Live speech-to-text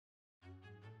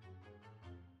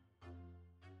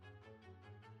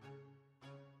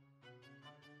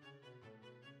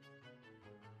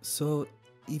So,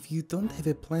 if you don't have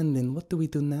a plan, then what do we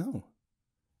do now?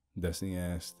 Destiny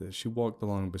asked as she walked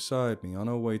along beside me on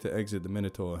her way to exit the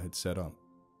Minotaur had set up.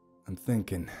 I'm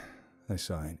thinking, I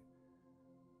sighed.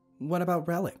 What about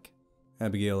Relic?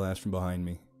 Abigail asked from behind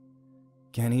me.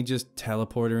 Can he just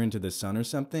teleport her into the sun or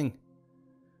something?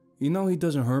 You know he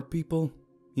doesn't hurt people.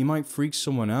 He might freak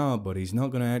someone out, but he's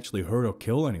not going to actually hurt or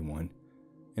kill anyone.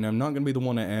 And I'm not going to be the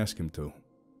one to ask him to,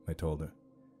 I told her.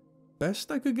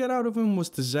 Best I could get out of him was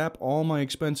to zap all my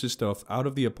expensive stuff out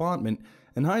of the apartment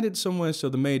and hide it somewhere so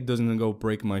the maid doesn't go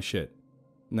break my shit.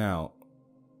 Now,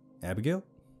 Abigail?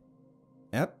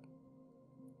 Yep.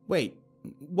 Wait,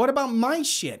 what about my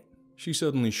shit? She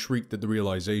suddenly shrieked at the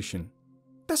realization.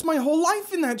 That's my whole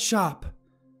life in that shop!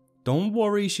 Don't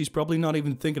worry, she's probably not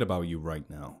even thinking about you right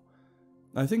now.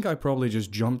 I think I probably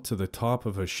just jumped to the top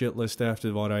of her shit list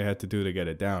after what I had to do to get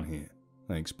it down here,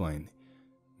 I explained.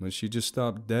 But she just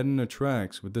stopped dead in her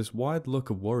tracks with this wide look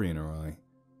of worry in her eye.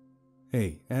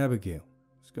 Hey, Abigail,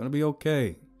 it's gonna be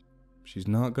okay. She's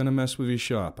not gonna mess with your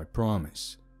shop, I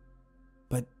promise.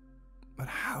 But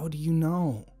how do you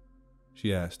know?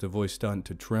 She asked, her voice starting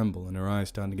to tremble and her eyes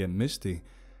starting to get misty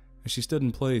as she stood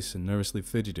in place and nervously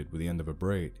fidgeted with the end of her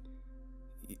braid.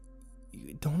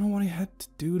 You don't know what I had to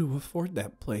do to afford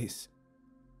that place.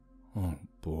 Oh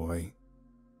boy.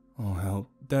 Oh hell.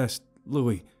 Dest,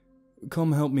 Louis,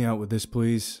 come help me out with this,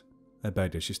 please. I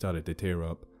begged as she started to tear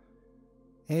up.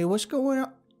 Hey, what's going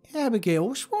on? Abigail,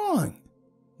 what's wrong?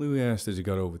 Louis asked as he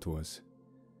got over to us.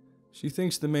 She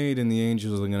thinks the maid and the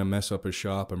angels are gonna mess up her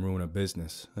shop and ruin her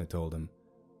business, I told him.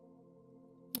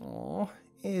 Oh,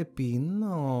 Abby,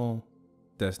 no,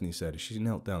 Destiny said as she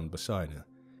knelt down beside her.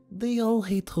 They all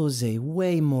hate Jose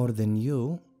way more than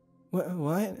you.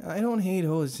 What? I don't hate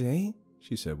Jose,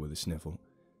 she said with a sniffle.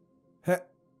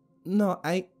 No,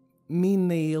 I mean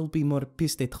they'll be more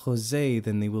pissed at Jose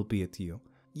than they will be at you.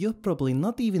 You're probably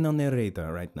not even on their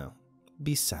radar right now.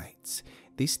 Besides,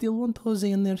 they still want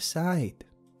Jose on their side.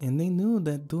 And they knew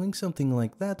that doing something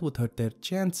like that would hurt their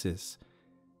chances.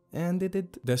 And they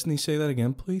did. Destiny, say that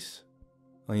again, please?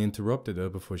 I interrupted her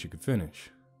before she could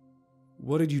finish.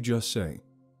 What did you just say?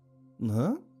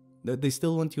 Huh? That they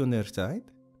still want you on their side?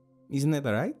 Isn't that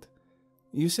right?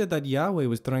 You said that Yahweh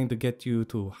was trying to get you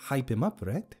to hype him up,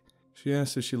 right? She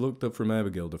asked as she looked up from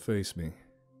Abigail to face me.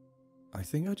 I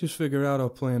think I just figured out our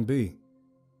plan B.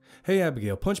 Hey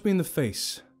Abigail, punch me in the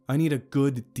face. I need a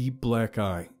good, deep black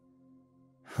eye.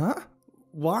 Huh?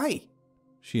 Why?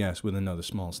 She asked with another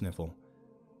small sniffle.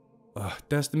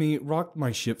 Destiny, rock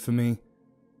my ship for me.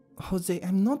 Jose,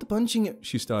 I'm not punching it,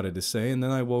 she started to say, and then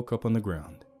I woke up on the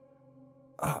ground.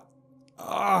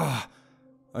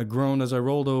 I groaned as I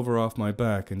rolled over off my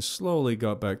back and slowly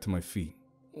got back to my feet.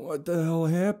 What the hell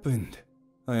happened?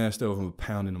 I asked over a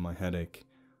pounding of my headache.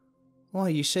 Why,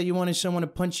 you said you wanted someone to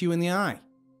punch you in the eye,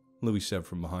 Louis said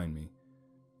from behind me.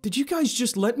 Did you guys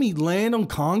just let me land on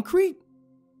concrete?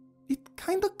 It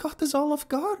kinda caught us all off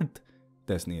guard,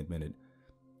 Destiny admitted.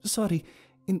 Sorry,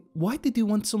 and why did you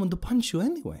want someone to punch you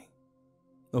anyway?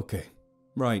 Okay,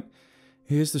 right.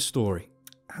 Here's the story.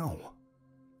 Ow.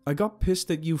 I got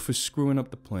pissed at you for screwing up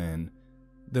the plan.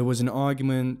 There was an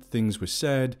argument, things were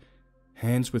said,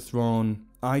 hands were thrown,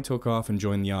 I took off and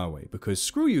joined Yahweh, because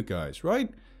screw you guys, right?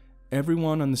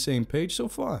 Everyone on the same page so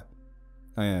far?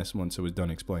 I asked once I was done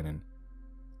explaining.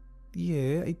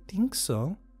 Yeah, I think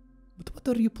so. But what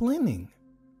are you planning?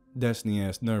 Destiny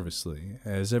asked nervously,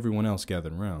 as everyone else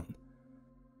gathered around.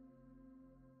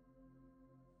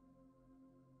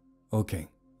 Okay,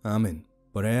 I'm in,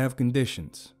 but I have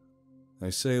conditions. I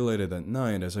say later that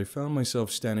night as I found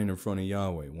myself standing in front of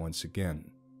Yahweh once again.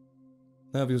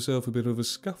 Have yourself a bit of a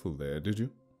scuffle there, did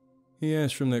you? He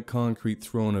asked from that concrete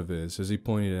throne of his as he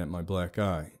pointed at my black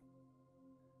eye.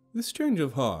 This change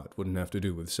of heart wouldn't have to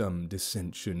do with some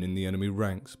dissension in the enemy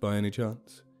ranks by any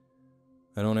chance.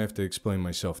 I don't have to explain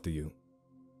myself to you.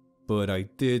 But I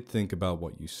did think about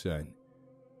what you said.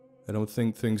 I don't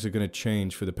think things are going to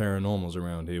change for the paranormals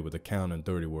around here with Account and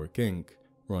Dirty Work Inc.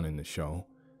 running the show.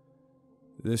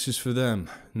 This is for them,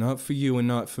 not for you and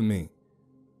not for me.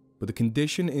 But the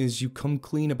condition is you come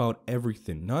clean about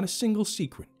everything, not a single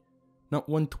secret, not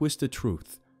one twist of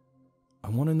truth. I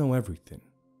want to know everything,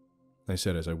 I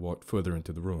said as I walked further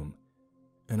into the room.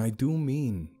 And I do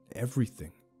mean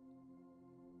everything.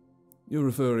 You're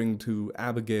referring to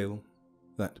Abigail,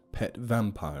 that pet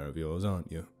vampire of yours,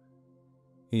 aren't you?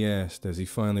 He asked as he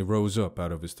finally rose up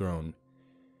out of his throne.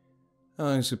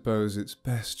 I suppose it's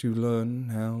best you learn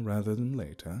now rather than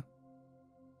later.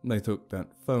 They took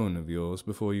that phone of yours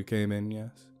before you came in,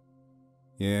 yes?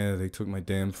 Yeah, they took my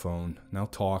damn phone. Now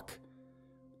talk.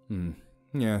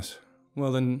 Yes.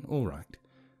 Well then, all right.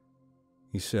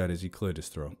 he said as he cleared his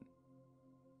throat.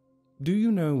 Do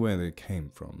you know where they came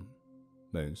from?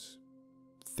 Those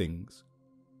things?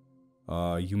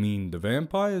 You mean the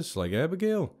vampires, like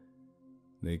Abigail?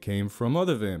 They came from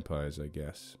other vampires, I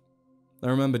guess. I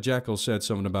remember Jekyll said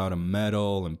something about a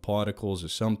metal and particles or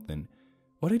something.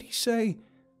 What did he say?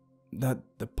 That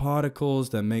the particles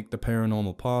that make the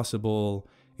paranormal possible,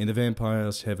 and the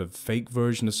vampires have a fake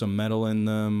version of some metal in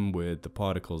them with the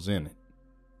particles in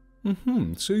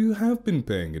it. So you have been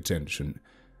paying attention.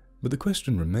 But the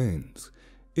question remains,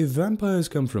 if vampires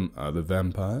come from other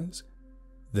vampires,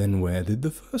 then where did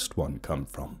the first one come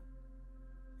from?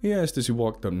 He asked as he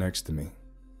walked up next to me.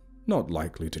 Not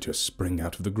likely to just spring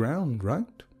out of the ground,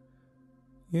 right?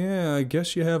 Yeah, I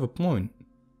guess you have a point.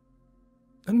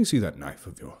 Let me see that knife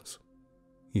of yours,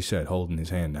 he said, holding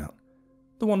his hand out.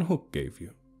 The one Hook gave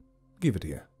you. Give it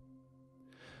here.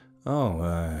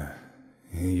 Oh,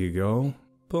 here you go.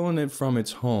 Pulling it from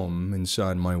its home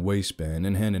inside my waistband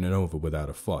and handing it over without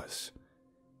a fuss.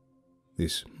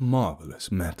 This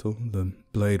marvelous metal the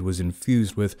blade was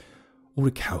infused with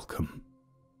orichalcum.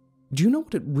 Do you know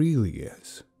what it really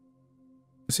is?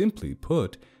 Simply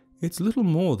put, it's little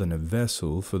more than a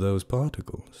vessel for those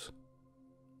particles.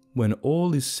 When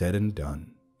all is said and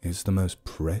done, it's the most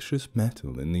precious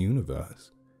metal in the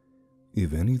universe.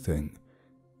 If anything,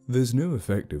 there's no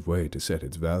effective way to set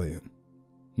its value.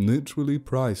 Literally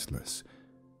priceless.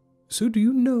 So do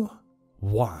you know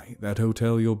why that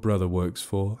hotel your brother works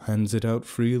for hands it out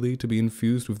freely to be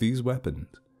infused with these weapons?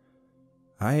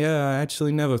 I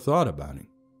actually never thought about it,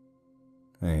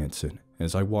 I answered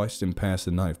as I watched him pass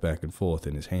the knife back and forth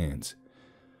in his hands.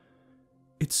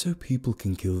 It's so people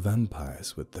can kill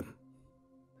vampires with them.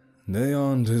 They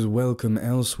aren't as welcome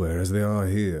elsewhere as they are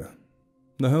here.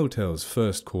 The hotel's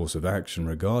first course of action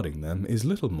regarding them is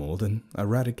little more than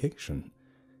eradication,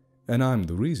 and I'm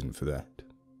the reason for that.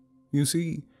 You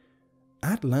see,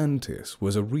 Atlantis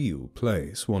was a real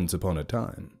place once upon a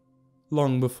time,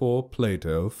 long before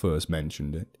Plato first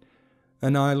mentioned it,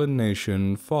 an island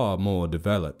nation far more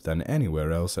developed than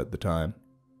anywhere else at the time.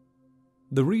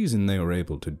 The reason they were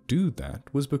able to do that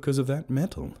was because of that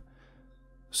metal.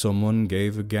 Someone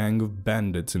gave a gang of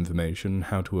bandits information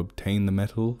how to obtain the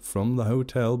metal from the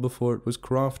hotel before it was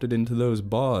crafted into those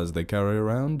bars they carry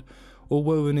around, or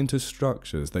woven into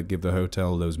structures that give the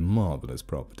hotel those marvelous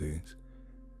properties.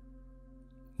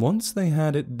 Once they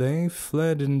had it, they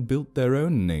fled and built their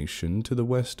own nation to the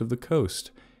west of the coast,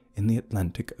 in the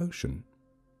Atlantic Ocean.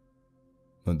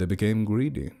 But they became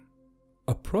greedy.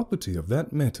 A property of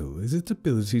that metal is its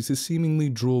ability to seemingly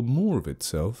draw more of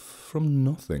itself from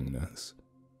nothingness.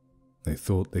 They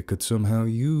thought they could somehow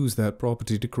use that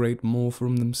property to create more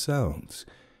from themselves.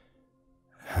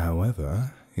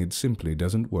 However, it simply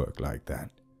doesn't work like that.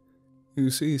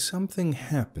 You see, something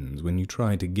happens when you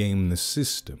try to game the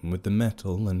system with the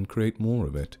metal and create more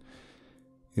of it.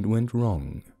 It went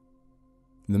wrong.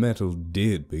 The metal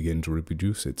did begin to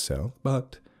reproduce itself,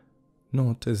 but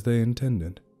not as they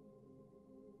intended.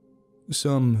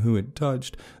 Some who it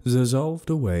touched dissolved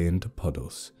away into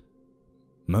puddles.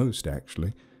 Most,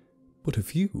 actually, but a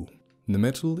few. The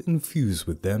metal infused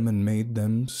with them and made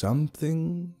them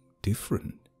something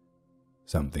different,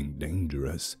 something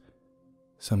dangerous,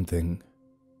 something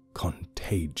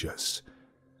contagious.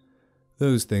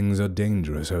 Those things are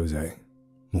dangerous, Jose,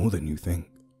 more than you think.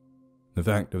 The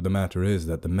fact of the matter is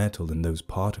that the metal in those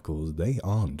particles, they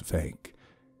aren't fake.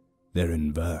 They're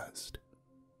inversed.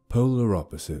 Polar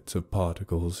opposites of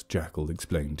particles Jekyll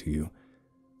explained to you.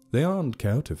 They aren't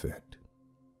counterfeit.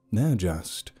 They're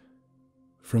just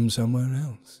from somewhere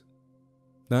else.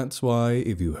 That's why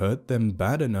if you hurt them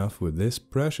bad enough with this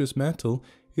precious metal,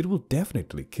 it will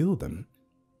definitely kill them.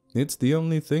 It's the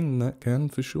only thing that can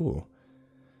for sure.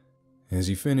 As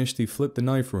he finished, he flipped the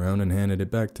knife around and handed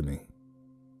it back to me.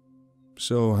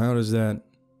 So how does that...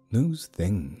 Those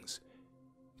things,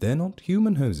 they're not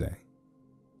human, Jose.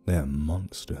 They're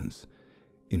monsters.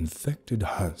 Infected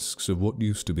husks of what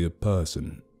used to be a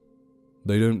person.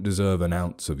 They don't deserve an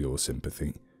ounce of your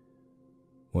sympathy.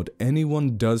 What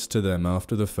anyone does to them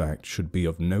after the fact should be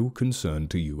of no concern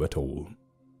to you at all,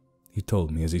 he told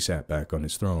me as he sat back on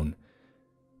his throne.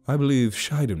 I believe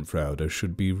Scheidenfraude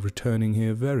should be returning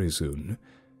here very soon.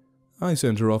 I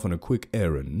sent her off on a quick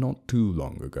errand not too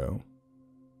long ago.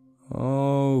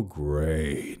 Oh,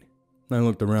 great. I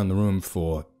looked around the room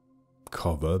for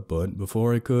cover, but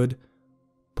before I could,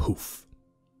 poof.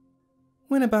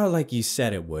 Went about like you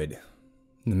said it would,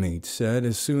 the maid said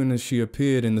as soon as she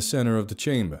appeared in the center of the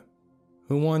chamber,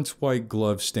 her once white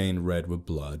glove stained red with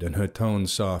blood and her tone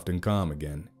soft and calm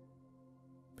again.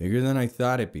 Bigger than I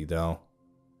thought it'd be, though.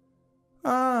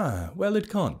 Ah, well, it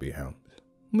can't be helped.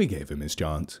 We gave him his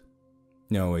chance,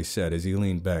 Yahweh said as he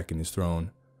leaned back in his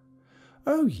throne.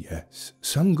 Oh yes,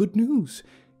 some good news.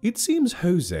 It seems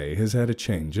Jose has had a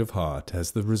change of heart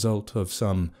as the result of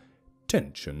some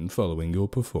tension following your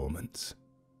performance.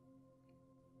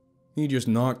 He just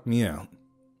knocked me out,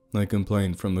 I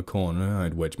complained from the corner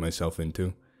I'd wedged myself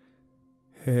into.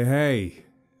 Hey,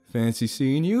 fancy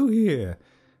seeing you here,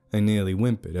 I nearly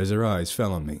whimpered as her eyes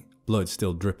fell on me, blood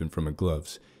still dripping from her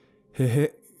gloves.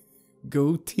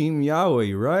 Go Team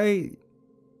Yahweh, right?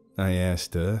 I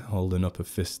asked her, holding up a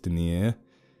fist in the air.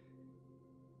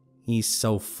 He's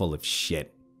so full of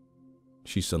shit,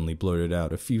 she suddenly blurted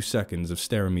out, a few seconds of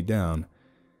staring me down.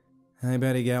 I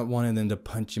bet he got one of them to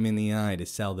punch him in the eye to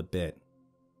sell the bit.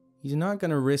 He's not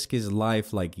gonna risk his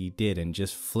life like he did and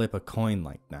just flip a coin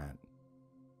like that.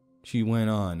 She went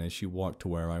on as she walked to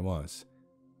where I was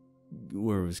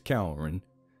cowering.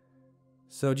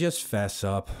 So just fess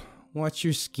up. What's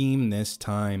your scheme this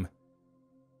time?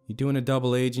 You doing a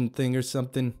double agent thing or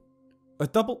something? A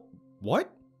double...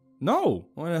 what? No!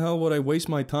 Why the hell would I waste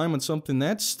my time on something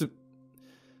that's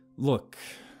Look,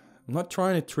 I'm not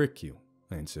trying to trick you,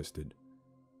 I insisted.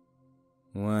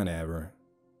 Whatever.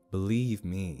 Believe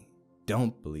me.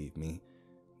 Don't believe me.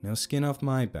 Now skin off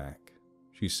my back,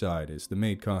 she sighed as the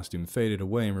maid costume faded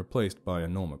away and replaced by her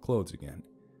normal clothes again.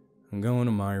 I'm going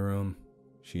to my room,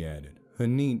 she added, her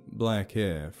neat black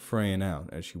hair fraying out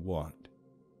as she walked.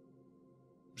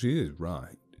 She is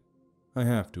right. I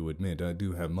have to admit I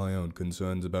do have my own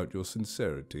concerns about your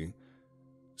sincerity.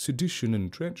 Sedition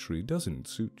and treachery doesn't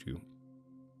suit you.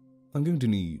 I'm going to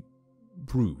need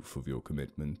proof of your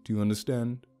commitment, do you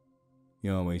understand?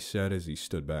 Yahweh said as he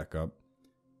stood back up.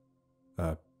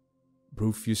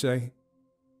 Proof, you say?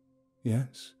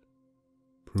 Yes,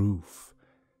 proof.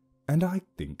 And I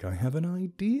think I have an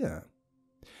idea.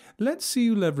 Let's see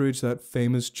you leverage that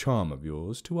famous charm of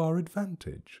yours to our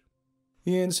advantage.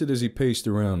 He answered as he paced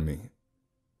around me.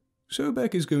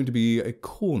 Sobek is going to be a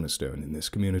cornerstone in this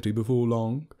community before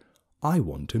long. I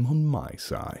want him on my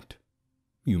side.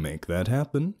 You make that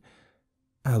happen,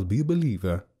 I'll be a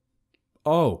believer.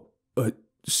 Oh,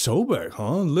 Sobek,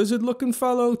 huh? Lizard-looking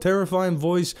fellow, terrifying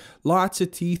voice, lots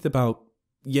of teeth, about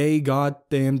yay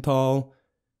goddamn tall.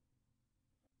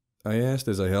 I asked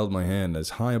as I held my hand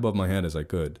as high above my head as I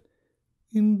could.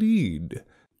 Indeed.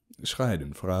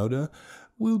 Schreidenfraude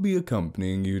will be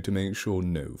accompanying you to make sure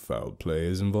no foul play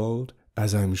is involved,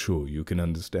 as I'm sure you can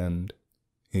understand,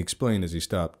 he explained as he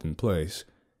stopped in place.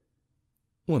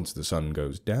 Once the sun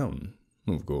goes down,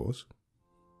 of course,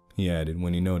 he added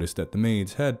when he noticed that the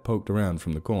maid's head poked around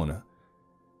from the corner.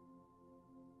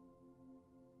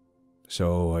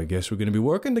 So I guess we're going to be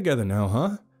working together now,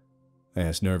 huh? I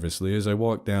asked nervously as I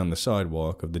walked down the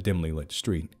sidewalk of the dimly lit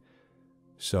street.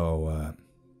 So,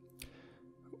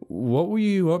 what were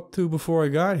you up to before I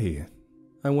got here?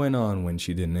 I went on when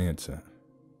she didn't answer.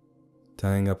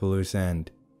 Tying up a loose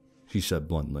end, she said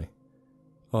bluntly.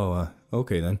 Oh,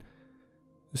 okay then.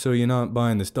 So you're not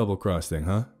buying this double-cross thing,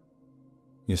 huh?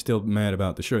 You're still mad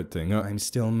about the shirt thing, huh? I'm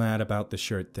still mad about the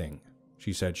shirt thing,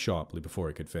 she said sharply before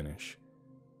I could finish.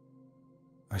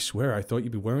 I swear I thought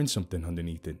you'd be wearing something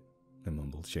underneath it, I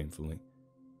mumbled shamefully.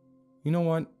 You know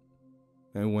what?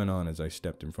 I went on as I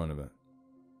stepped in front of her.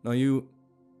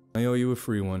 I owe you a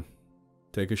free one.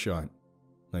 Take a shot,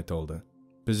 I told her,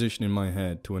 positioning my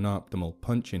head to an optimal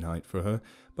punching height for her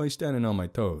by standing on my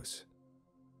toes.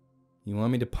 You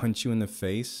want me to punch you in the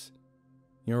face?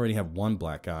 You already have one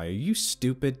black eye. Are you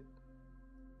stupid?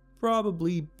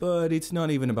 Probably, but it's not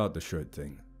even about the shirt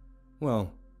thing.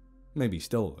 Well, maybe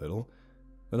still a little.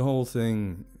 But the whole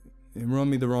thing, it rubbed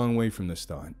me the wrong way from the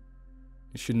start.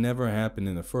 It should never happen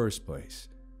in the first place.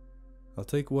 I'll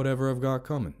take whatever I've got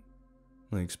coming,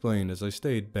 I explained as I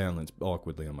stayed balanced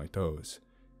awkwardly on my toes.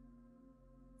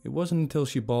 It wasn't until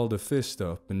she balled her fist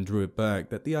up and drew it back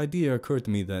that the idea occurred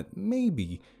to me that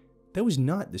maybe that was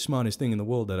not the smartest thing in the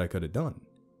world that I could have done.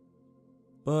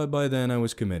 But by then I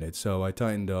was committed, so I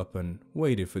tightened up and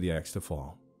waited for the axe to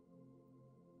fall.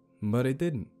 But it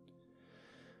didn't.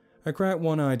 I cracked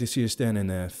one eye to see her standing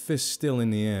there, fist still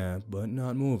in the air, but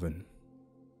not moving.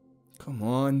 Come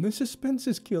on, the suspense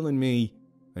is killing me,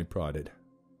 I prodded,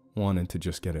 wanting to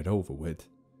just get it over with.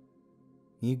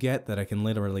 You get that I can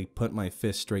literally put my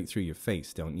fist straight through your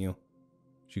face, don't you?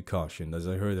 She cautioned as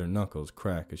I heard her knuckles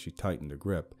crack as she tightened her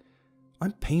grip.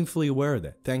 I'm painfully aware of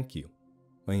that, thank you,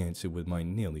 I answered with my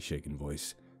nearly shaken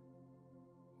voice.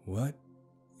 What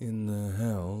in the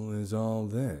hell is all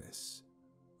this?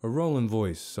 A rolling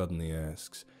voice suddenly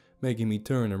asks, making me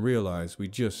turn and realize we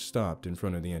just stopped in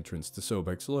front of the entrance to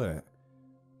Sobek's lair.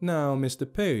 Now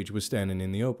Mr. Page was standing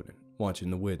in the opening,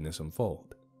 watching the weirdness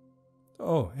unfold.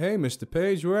 Oh, hey, Mr.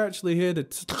 Page, we're actually here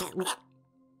to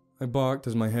I barked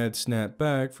as my head snapped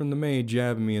back from the maid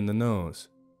jabbing me in the nose.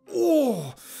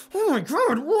 Oh my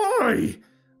god, why?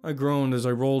 I groaned as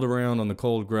I rolled around on the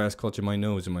cold grass, clutching my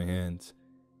nose in my hands.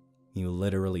 You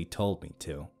literally told me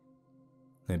to.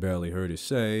 I barely heard her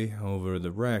say, over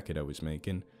the racket I was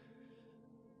making.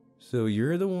 So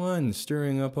you're the one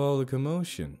stirring up all the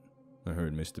commotion, I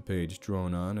heard Mr. Page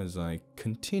drone on as I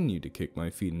continued to kick my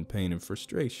feet in pain and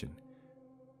frustration.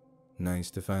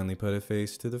 Nice to finally put a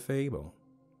face to the fable.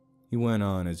 He went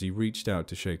on as he reached out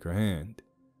to shake her hand.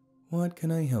 What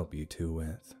can I help you two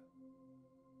with?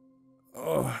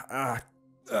 Well, I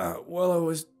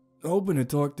was hoping to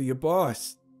talk to your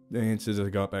boss, I answered as I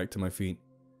got back to my feet.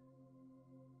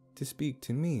 To speak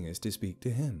to me is to speak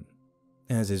to him.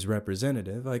 As his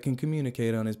representative, I can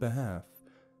communicate on his behalf,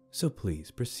 so please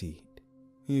proceed,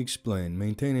 he explained,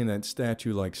 maintaining that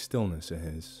statue-like stillness of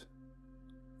his.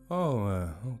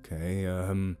 Okay,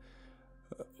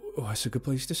 what's a good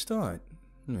place to start?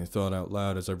 I thought out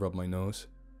loud as I rubbed my nose.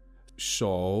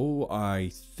 So,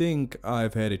 I think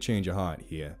I've had a change of heart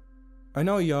here. I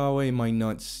know Yahweh might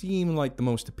not seem like the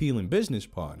most appealing business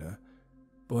partner,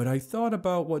 but I thought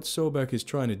about what Sobek is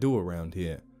trying to do around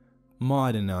here.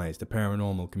 Modernize the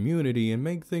paranormal community and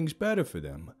make things better for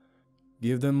them.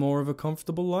 Give them more of a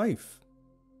comfortable life.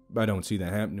 I don't see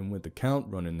that happening with the Count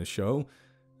running the show.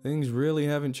 Things really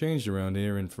haven't changed around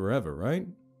here in forever, right?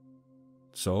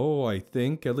 So I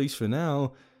think, at least for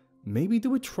now, maybe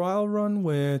do a trial run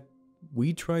where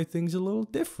we try things a little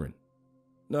different.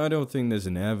 I don't think there's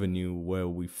an avenue where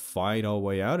we fight our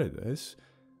way out of this.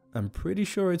 I'm pretty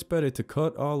sure it's better to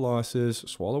cut our losses,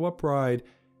 swallow our pride,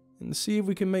 and see if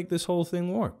we can make this whole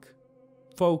thing work.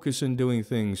 Focus on doing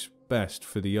things best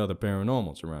for the other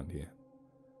paranormals around here.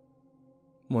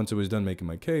 Once I was done making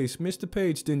my case, Mr.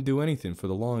 Page didn't do anything for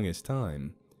the longest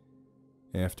time.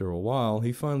 After a while,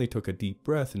 he finally took a deep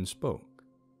breath and spoke.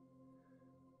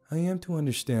 I am to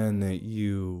understand that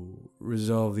you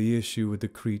resolved the issue with the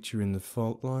creature in the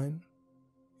fault line?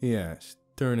 He asked,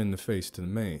 turning the face to the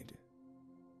maid.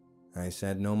 I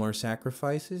said no more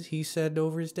sacrifices, he said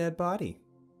over his dead body.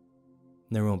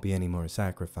 There won't be any more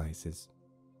sacrifices,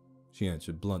 she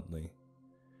answered bluntly.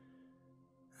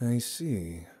 I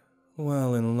see.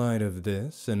 Well, in light of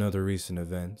this and other recent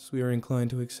events, we are inclined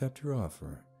to accept your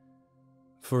offer.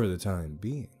 For the time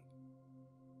being,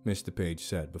 Mr. Page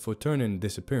said before turning and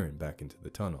disappearing back into the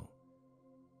tunnel.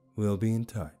 We'll be in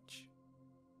touch.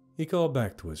 He called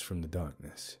back to us from the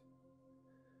darkness.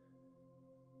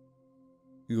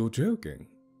 You're joking,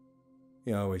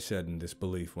 he always said in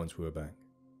disbelief once we were back.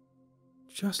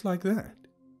 Just like that.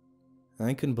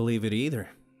 I couldn't believe it either.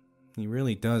 He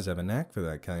really does have a knack for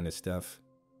that kind of stuff.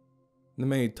 The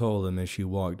maid told him as she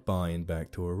walked by and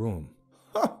back to her room.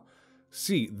 Ha!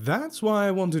 See, that's why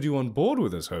I wanted you on board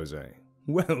with us, Jose.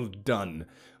 Well done.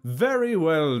 Very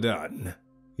well done,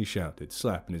 he shouted,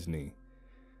 slapping his knee.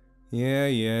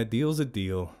 Yeah, deal's a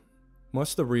deal.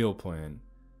 What's the real plan?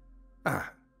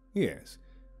 Ah, yes.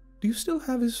 Do you still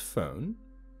have his phone?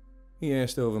 He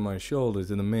asked over my shoulder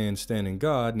to the man standing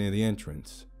guard near the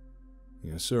entrance.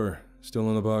 Yes, sir. Still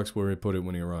in the box where he put it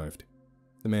when he arrived.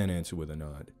 The man answered with a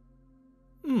nod.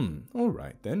 All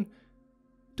right then.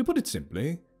 To put it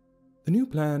simply, the new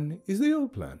plan is the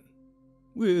old plan,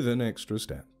 with an extra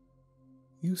step.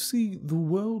 You see, the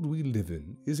world we live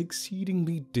in is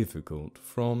exceedingly difficult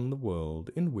from the world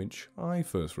in which I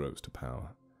first rose to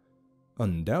power.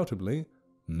 Undoubtedly,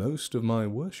 most of my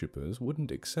worshippers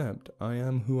wouldn't accept I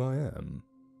am who I am.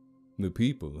 The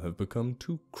people have become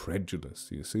too credulous,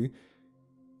 you see.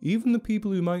 Even the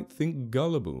people who might think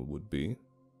gullible would be,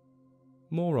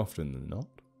 more often than not,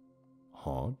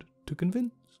 hard to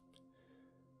convince.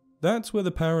 That's where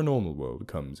the paranormal world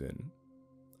comes in.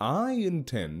 I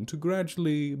intend to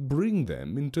gradually bring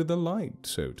them into the light,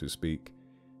 so to speak.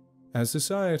 As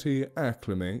society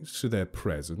acclimates to their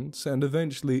presence and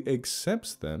eventually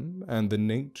accepts them and the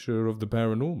nature of the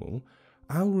paranormal,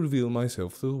 I'll reveal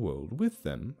myself to the world with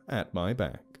them at my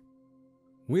back.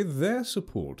 With their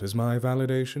support as my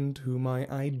validation to my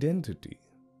identity,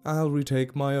 I'll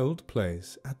retake my old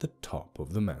place at the top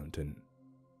of the mountain.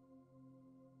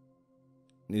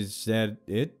 Is that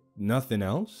it? Nothing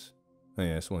else? I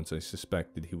asked once I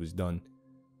suspected he was done.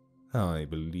 I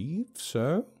believe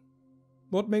so.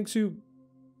 What makes you...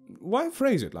 Why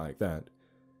phrase it like that?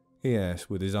 He asked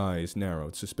with his eyes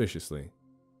narrowed suspiciously.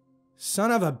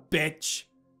 Son of a bitch!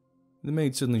 The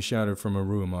maid suddenly shouted from a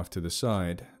room off to the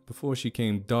side, before she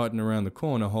came darting around the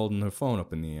corner holding her phone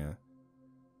up in the air.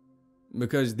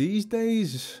 Because these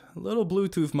days, little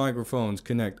Bluetooth microphones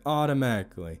connect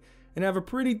automatically and have a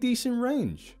pretty decent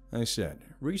range, I said,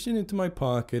 reaching into my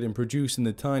pocket and producing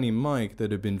the tiny mic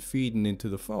that had been feeding into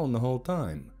the phone the whole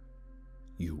time.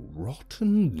 You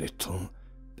rotten little...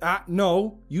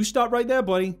 No, you stop right there,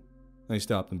 buddy. I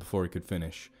stopped him before he could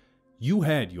finish. You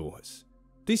had yours.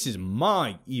 This is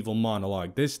my evil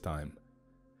monologue this time.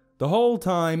 The whole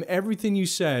time, everything you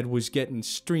said was getting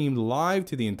streamed live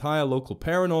to the entire local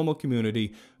paranormal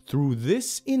community through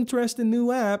this interesting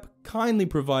new app kindly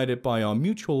provided by our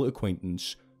mutual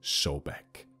acquaintance,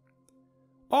 Sobek.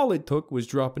 All it took was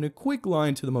dropping a quick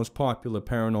line to the most popular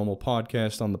paranormal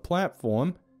podcast on the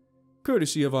platform,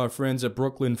 courtesy of our friends at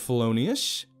Brooklyn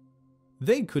Felonious.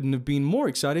 They couldn't have been more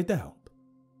excited to help.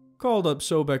 Called up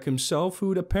Sobek himself,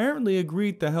 who'd apparently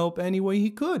agreed to help any way he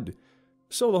could,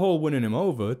 so the whole winning him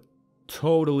over,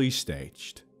 totally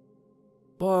staged.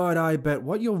 But I bet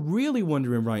what you're really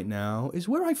wondering right now is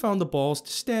where I found the balls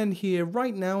to stand here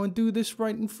right now and do this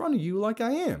right in front of you like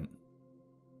I am.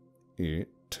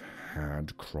 It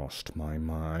had crossed my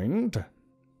mind,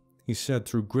 he said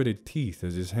through gritted teeth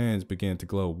as his hands began to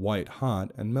glow white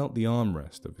hot and melt the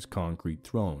armrest of his concrete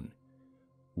throne.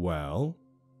 Well,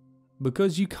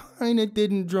 because you kinda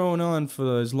didn't drone on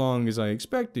for as long as I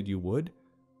expected you would,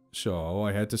 so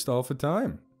I had to stall for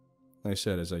time, I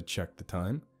said as I checked the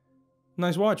time.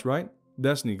 Nice watch, right?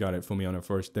 Destiny got it for me on her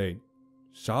first date.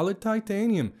 Solid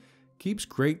titanium, keeps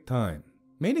great time.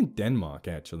 Made in Denmark,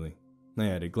 actually, I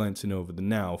added, glancing over the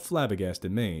now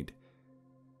flabbergasted maid.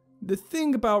 The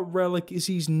thing about Relic is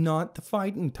he's not the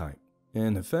fighting type,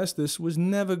 and Hephaestus was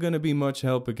never gonna be much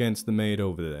help against the maid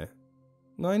over there.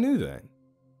 I knew that.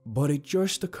 But it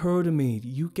just occurred to me,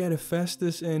 you get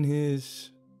Hephaestus and his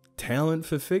talent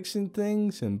for fixing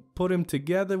things and put him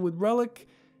together with Relic,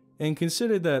 and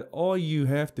consider that all you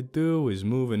have to do is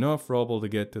move enough rubble to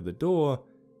get to the door,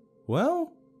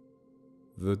 well...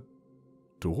 The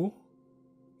door?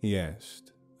 He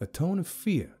asked, a tone of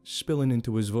fear spilling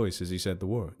into his voice as he said the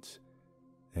words.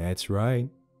 That's right,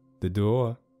 the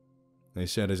door, I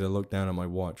said as I looked down at my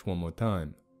watch one more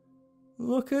time.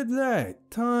 Look at that,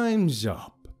 time's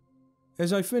up.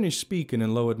 As I finished speaking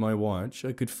and lowered my watch,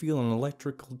 I could feel an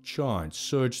electrical charge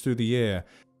surge through the air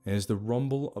as the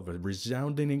rumble of a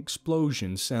resounding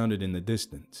explosion sounded in the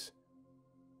distance.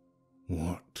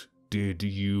 What did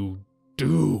you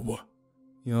do?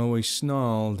 Yahweh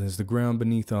snarled as the ground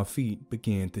beneath our feet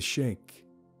began to shake.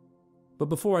 But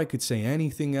before I could say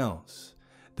anything else,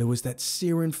 there was that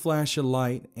searing flash of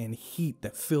light and heat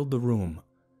that filled the room.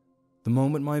 The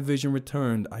moment my vision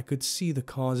returned, I could see the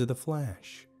cause of the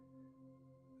flash.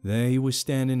 There he was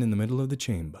standing in the middle of the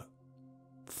chamber,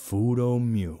 Fudo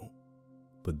Mew.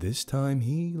 But this time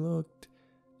he looked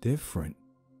different.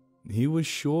 He was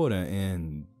shorter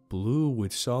and blue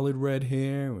with solid red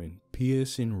hair and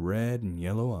piercing red and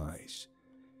yellow eyes.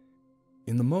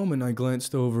 In the moment I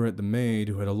glanced over at the maid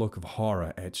who had a look of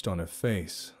horror etched on her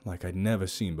face like I'd never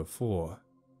seen before.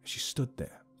 She stood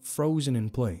there, frozen in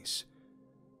place.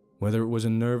 Whether it was a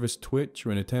nervous twitch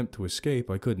or an attempt to escape,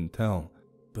 I couldn't tell.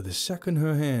 But the second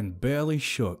her hand barely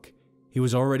shook, he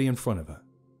was already in front of her.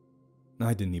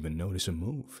 I didn't even notice him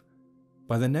move.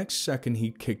 By the next second,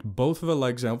 he'd kicked both of her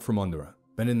legs out from under her,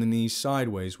 bending the knees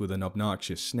sideways with an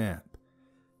obnoxious snap.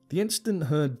 The instant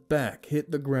her back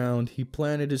hit the ground, he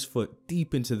planted his foot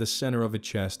deep into the center of her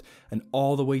chest and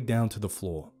all the way down to the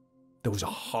floor. There was a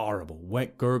horrible,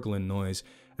 wet gurgling noise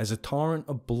as a torrent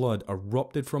of blood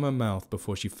erupted from her mouth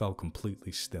before she fell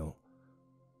completely still.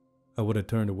 I would have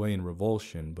turned away in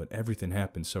revulsion, but everything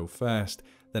happened so fast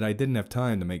that I didn't have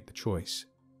time to make the choice.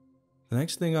 The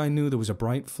next thing I knew, there was a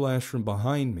bright flash from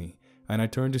behind me, and I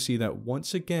turned to see that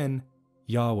once again,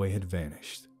 Yahweh had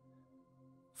vanished.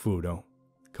 Fudo,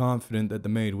 confident that the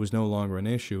maid was no longer an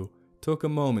issue, took a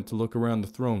moment to look around the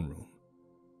throne room.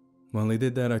 While he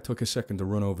did that, I took a second to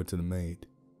run over to the maid.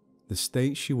 The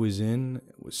state she was in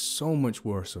was so much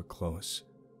worse up close.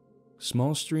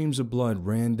 Small streams of blood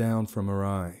ran down from her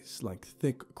eyes, like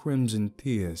thick crimson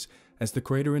tears, as the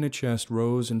crater in her chest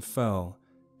rose and fell.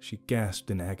 She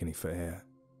gasped in agony for air.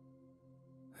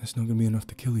 "That's not gonna be enough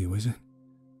to kill you, is it?"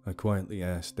 I quietly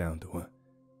asked down to her.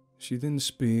 She didn't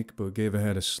speak, but gave her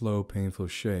head a slow, painful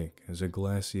shake as her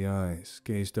glassy eyes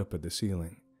gazed up at the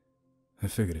ceiling. I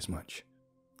figured as much.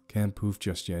 Can't poof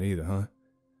just yet either, huh?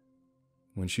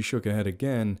 When she shook her head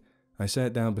again, I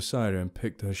sat down beside her and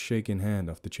picked her shaking hand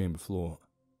off the chamber floor.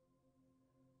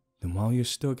 "Then while you're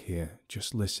stuck here,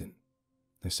 just listen,"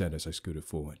 I said as I scooted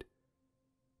forward.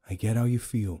 "I get how you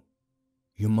feel.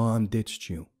 Your mom ditched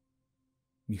you.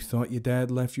 You thought your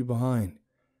dad left you behind.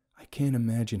 I can't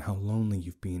imagine how lonely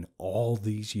you've been all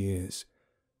these years.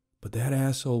 But that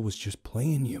asshole was just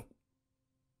playing you.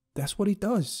 That's what he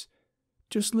does.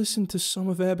 Just listen to some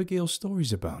of Abigail's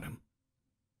stories about him.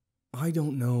 I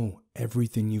don't know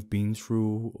everything you've been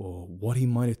through or what he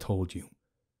might have told you,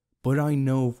 but I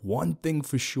know one thing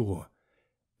for sure,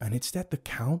 and it's that the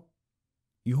Count,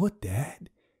 your dad,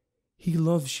 he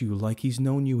loves you like he's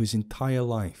known you his entire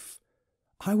life.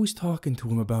 I was talking to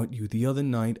him about you the other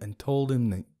night and told him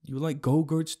that you like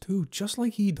Go-Gurts too, just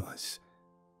like he does.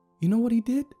 You know what he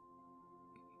did?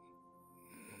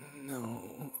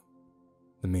 No.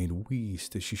 The maid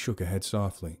wheezed as she shook her head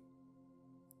softly.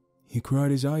 He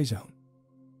cried his eyes out.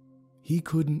 He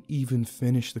couldn't even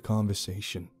finish the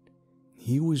conversation.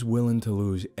 He was willing to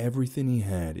lose everything he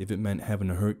had if it meant having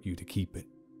to hurt you to keep it.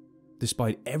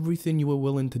 Despite everything you were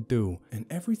willing to do and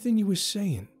everything you were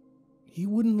saying, he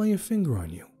wouldn't lay a finger on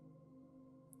you.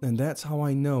 And that's how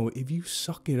I know if you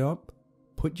suck it up,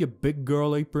 put your big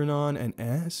girl apron on and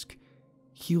ask,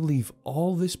 he'll leave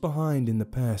all this behind in the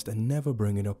past and never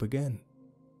bring it up again.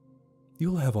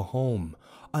 You'll have a home,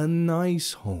 a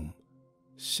nice home,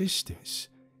 sisters,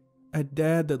 a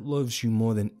dad that loves you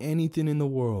more than anything in the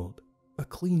world, a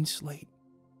clean slate,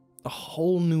 a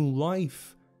whole new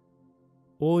life.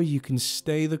 Or you can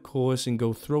stay the course and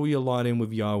go throw your lot in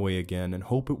with Yahweh again and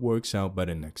hope it works out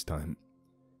better next time.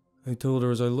 I told her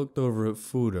as I looked over at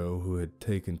Fudo, who had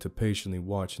taken to patiently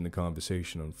watching the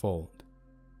conversation unfold.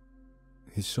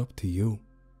 It's up to you,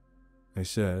 I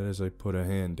said as I put a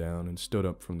hand down and stood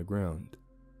up from the ground.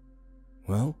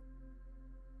 Well?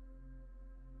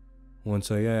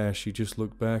 Once I asked, she just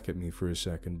looked back at me for a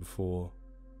second before...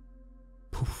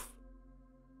 poof!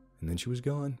 And then she was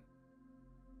gone.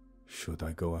 Should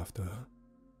I go after her?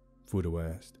 Fudo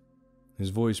asked, his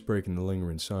voice breaking the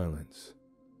lingering silence.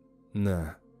 Nah,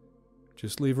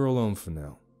 just leave her alone for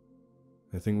now.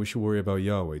 I think we should worry about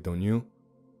Yahweh, don't you?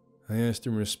 I asked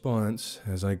in response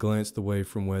as I glanced away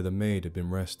from where the maid had been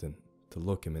resting to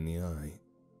look him in the eye.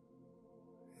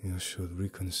 You should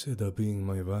reconsider being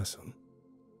my vassal.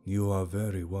 You are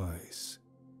very wise,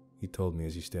 he told me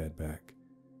as he stared back.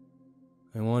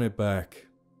 I want it back,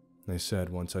 I said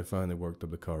once I finally worked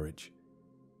up the courage.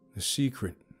 The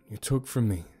secret you took from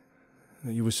me,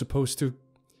 that you were supposed to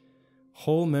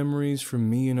hold memories from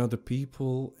me and other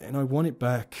people, and I want it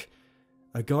back.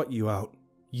 I got you out.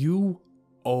 You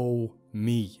owe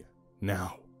me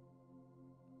now.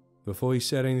 Before he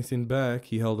said anything back,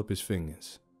 he held up his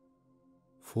fingers.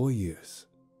 4 years.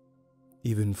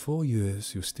 Even 4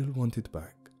 years, you still want it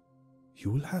back.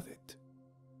 You'll have it.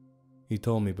 He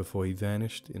told me before he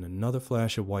vanished in another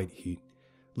flash of white heat,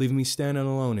 leaving me standing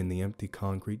alone in the empty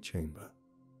concrete chamber.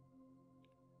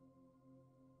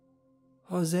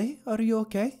 Jose, are you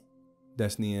okay?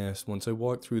 Destiny asked once I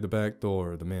walked through the back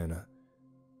door of the manor.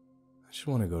 I just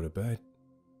want to go to bed,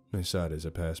 I sighed as I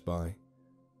passed by.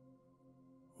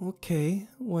 Okay,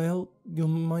 well, you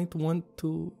might want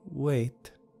to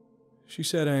wait, she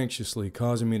said anxiously,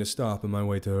 causing me to stop on my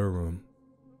way to her room.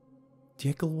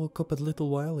 Jekyll woke up a little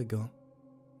while ago.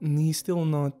 He's still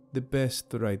not the best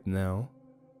right now.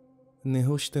 And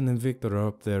Nehushtan and Victor are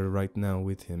up there right now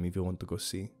with him if you want to go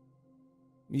see.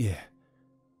 Yeah,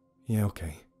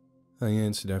 okay, I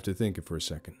answered after thinking for a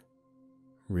second.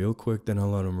 Real quick, then I'll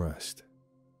let him rest.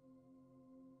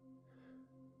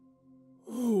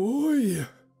 Oh, yeah,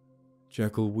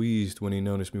 Jekyll wheezed when he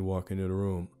noticed me walk into the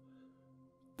room.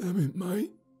 Damn it,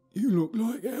 mate, you look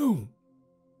like hell.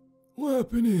 What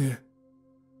happened here?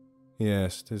 He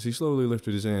asked as he slowly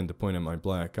lifted his hand to point at my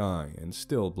black eye and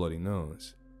still bloody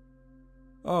nose.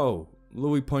 Oh,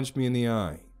 Louis punched me in the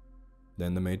eye.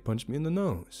 Then the maid punched me in the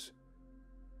nose.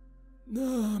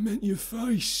 Nah, I meant your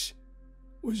face.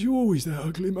 Was you always that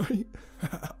ugly, mate?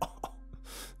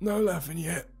 No laughing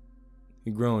yet.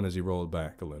 He groaned as he rolled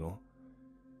back a little.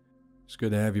 It's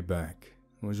good to have you back.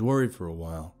 I was worried for a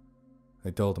while.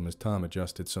 I told him as Tom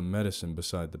adjusted some medicine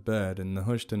beside the bed and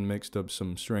Nehushtan mixed up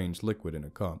some strange liquid in a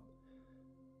cup.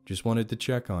 Just wanted to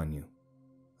check on you.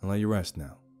 I'll let you rest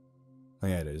now, I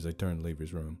added as I turned to leave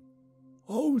his room.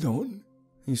 Hold on,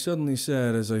 he suddenly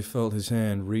said as I felt his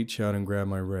hand reach out and grab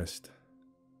my wrist.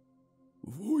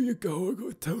 Before you go, I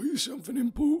gotta tell you something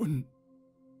important.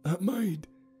 That maid,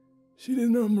 she did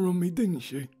a number on me, didn't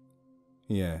she?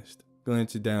 He asked,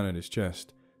 glancing down at his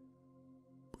chest.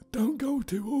 But don't go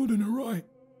too hard on her, right?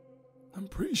 I'm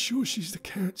pretty sure she's the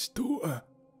Count's daughter.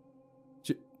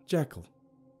 Jekyll,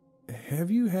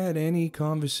 have you had any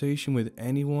conversation with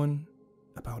anyone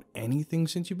about anything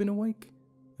since you've been awake?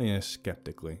 I asked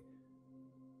skeptically.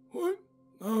 What?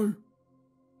 No.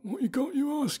 What you got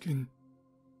you asking?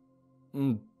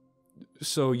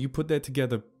 So you put that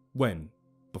together when?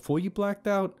 Before you blacked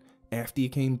out? After you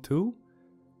came to?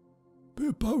 Bit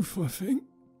of both, I think.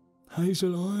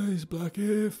 Hazel eyes, black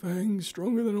hair, fangs,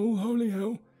 stronger than all holy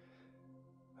hell.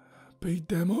 Be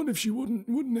damn odd if she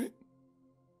wouldn't it?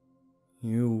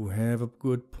 You have a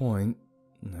good point,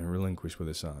 I relinquished with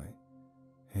a sigh.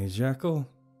 Hey, Jackal?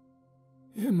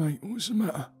 Yeah, mate, what's the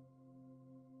matter?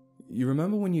 You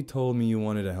remember when you told me you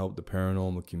wanted to help the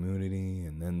paranormal community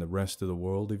and then the rest of the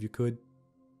world if you could?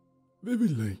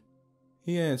 Vividly.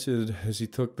 He answered as he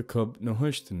took the cup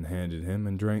Nehushtan handed him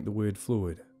and drank the weird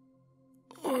fluid.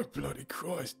 Oh, bloody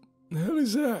Christ. The hell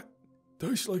is that?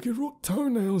 Tastes like it rot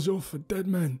toenails off a dead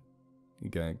man. He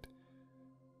gagged.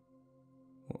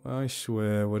 Well, I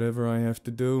swear, whatever I have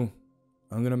to do,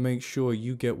 I'm gonna make sure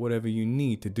you get whatever you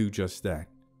need to do just that.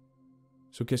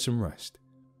 So get some rest,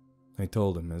 I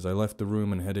told him as I left the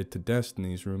room and headed to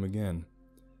Destiny's room again.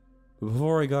 But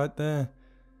before I got there,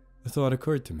 the thought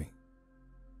occurred to me.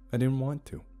 I didn't want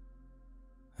to.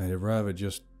 I'd have rather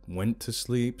just went to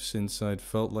sleep since I'd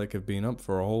felt like I'd been up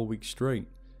for a whole week straight.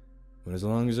 But as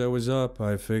long as I was up,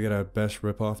 I figured I'd best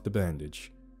rip off the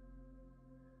bandage.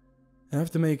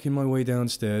 After making my way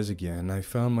downstairs again, I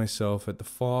found myself at the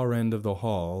far end of the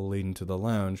hall leading to the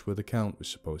lounge where the Count was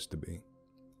supposed to be.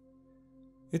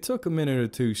 It took a minute or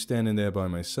two standing there by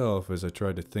myself as I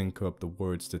tried to think up the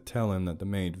words to tell him that the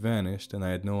maid vanished and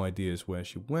I had no ideas where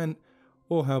she went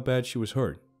or how bad she was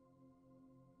hurt.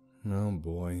 Oh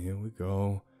boy, here we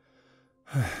go.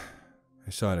 I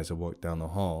sighed as I walked down the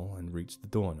hall and reached the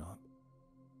doorknob.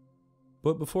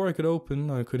 But before I could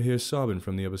open, I could hear sobbing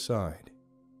from the other side.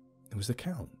 It was the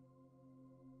Count.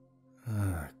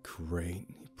 Great.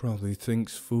 He probably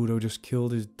thinks Fudo just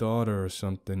killed his daughter or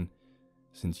something,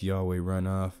 since Yahweh ran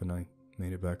off and I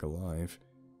made it back alive.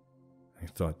 I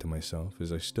thought to myself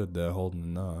as I stood there holding the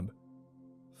knob.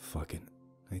 Fuck it.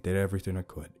 I did everything I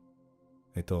could.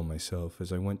 I told myself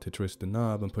as I went to twist the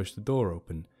knob and push the door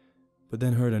open, but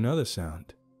then heard another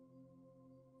sound.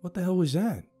 What the hell was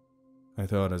that? I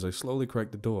thought as I slowly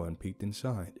cracked the door and peeked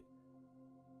inside.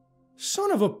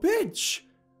 Son of a bitch!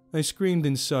 I screamed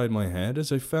inside my head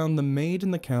as I found the maid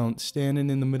and the Count standing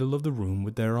in the middle of the room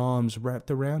with their arms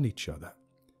wrapped around each other.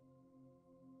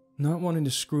 Not wanting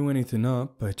to screw anything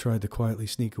up, I tried to quietly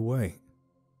sneak away.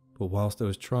 But whilst I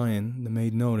was trying, the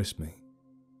maid noticed me.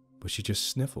 But she just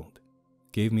sniffled,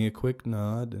 gave me a quick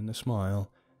nod and a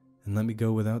smile, and let me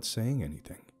go without saying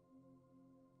anything.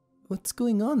 What's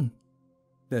going on?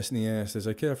 Destiny asked as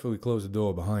I carefully closed the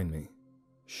door behind me.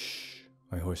 Shh,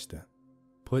 I hushed her,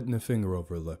 putting a finger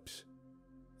over her lips.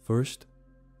 First,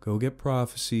 go get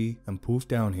Prophecy and poof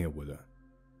down here with her,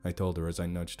 I told her as I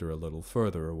nudged her a little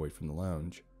further away from the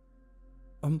lounge.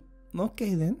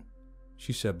 Okay then,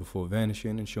 she said before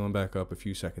vanishing and showing back up a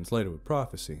few seconds later with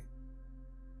Prophecy.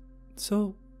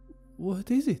 So,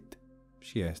 what is it?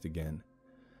 She asked again.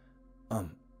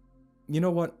 You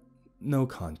know what? No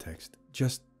context.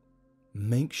 Just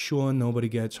make sure nobody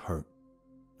gets hurt,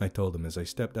 I told them as I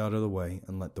stepped out of the way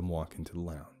and let them walk into the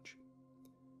lounge.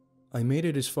 I made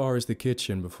it as far as the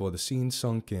kitchen before the scene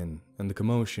sunk in and the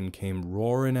commotion came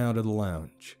roaring out of the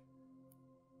lounge.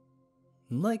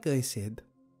 Like I said,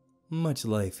 much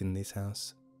life in this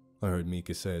house, I heard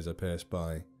Mika say as I passed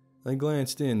by. I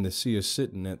glanced in to see her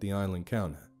sitting at the island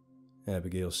counter.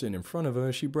 Abigail sitting in front of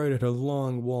her, she braided her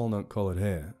long walnut-colored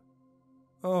hair.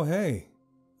 Oh, hey,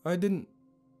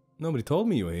 nobody told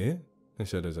me you were here, I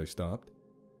said as I stopped.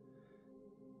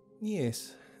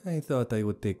 Yes, I thought I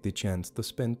would take the chance to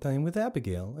spend time with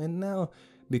Abigail, and now,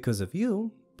 because of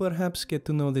you, perhaps get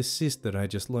to know this sister I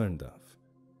just learned of.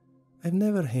 I've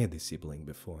never had a sibling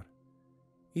before.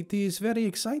 It is very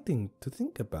exciting to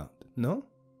think about, no?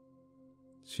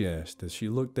 She asked as she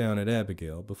looked down at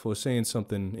Abigail before saying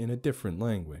something in a different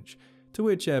language, to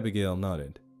which Abigail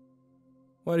nodded.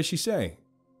 What did she say?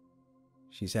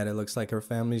 She said it looks like her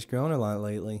family's grown a lot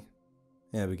lately,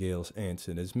 Abigail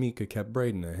answered as Mika kept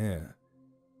braiding her hair.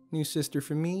 New sister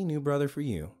for me, new brother for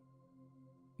you.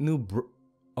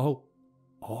 Oh,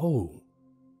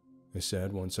 I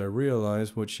said once I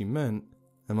realized what she meant,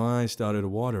 and my eyes started to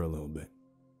water a little bit.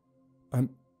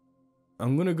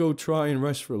 I'm gonna go try and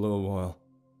rest for a little while,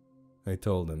 I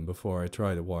told him before I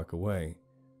tried to walk away.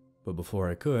 But before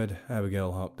I could,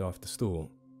 Abigail hopped off the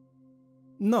stool.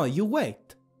 No, you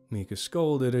wait, Mika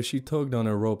scolded as she tugged on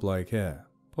her rope-like hair,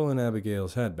 pulling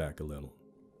Abigail's head back a little.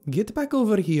 Get back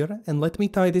over here and let me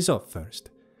tie this up first.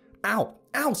 Ow,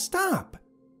 stop!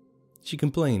 She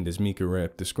complained as Mika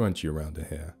wrapped the scrunchie around her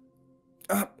hair.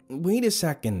 Wait a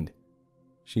second,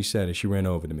 she said as she ran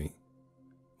over to me.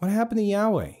 What happened to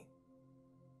Yahweh?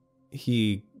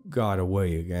 He got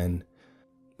away again.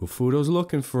 But Fudo's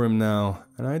looking for him now,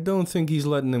 and I don't think he's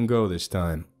letting him go this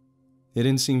time. He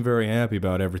didn't seem very happy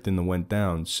about everything that went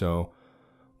down, so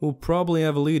we'll probably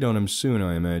have a lead on him soon,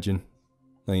 I imagine.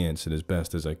 I answered as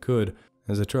best as I could,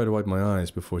 as I tried to wipe my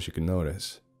eyes before she could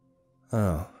notice.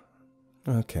 Oh,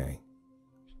 okay,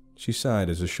 She sighed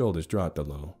as her shoulders dropped a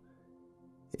little.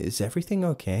 Is everything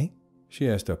okay? She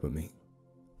asked up at me.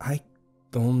 I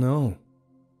Don't know.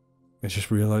 I just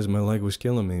realized my leg was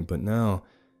killing me, but now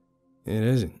it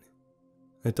isn't.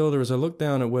 I told her as I looked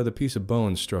down at where the piece of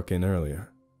bone struck in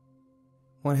earlier.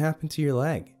 What happened to your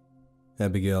leg?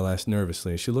 Abigail asked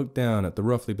nervously as she looked down at the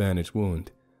roughly bandaged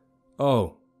wound.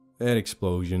 Oh, that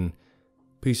explosion.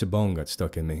 Piece of bone got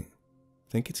stuck in me.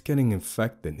 Think it's getting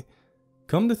infected.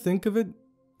 Come to think of it,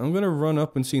 I'm gonna run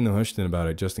up and see Nehushtan about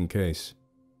it just in case.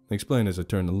 I explained as I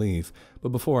turned to leave, but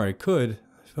before I could,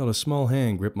 I felt a small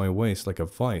hand grip my waist like a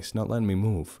vice, not letting me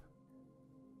move.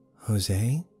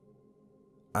 Jose?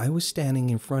 I was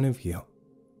standing in front of you.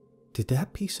 Did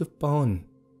that piece of bone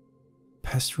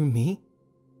pass through me?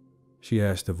 She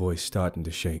asked, her voice starting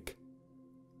to shake.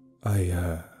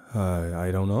 I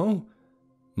don't know.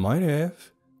 Might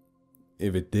have.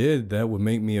 If it did, that would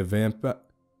make me a vampire.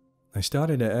 I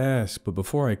started to ask, but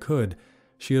before I could,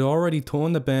 she had already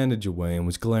torn the bandage away and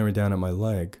was glaring down at my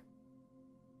leg.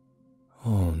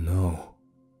 Oh no.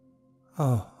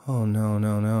 Oh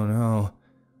no.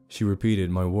 She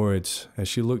repeated my words as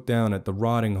she looked down at the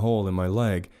rotting hole in my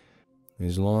leg.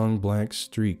 His long black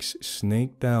streaks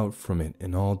snaked out from it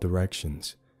in all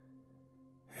directions.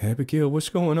 Abigail, what's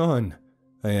going on?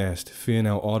 I asked, fear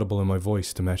now audible in my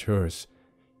voice to match hers.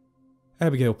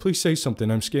 Abigail, please say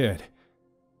something, I'm scared.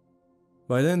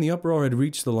 By then the uproar had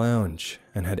reached the lounge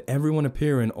and had everyone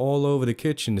appearing all over the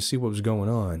kitchen to see what was going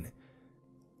on.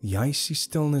 The icy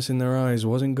stillness in their eyes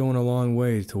wasn't going a long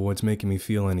way towards making me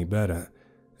feel any better,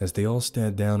 as they all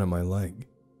stared down at my leg.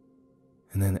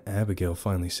 And then Abigail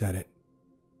finally said it.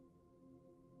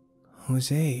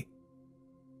 Jose,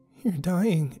 you're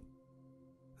dying.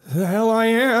 The hell I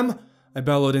am! I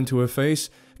bellowed into her face.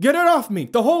 Get it off me!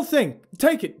 The whole thing!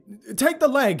 Take it! Take the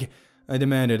leg! I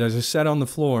demanded as I sat on the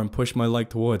floor and pushed my leg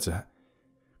towards her.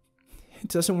 It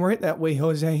doesn't work that way,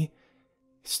 Jose.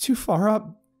 It's too far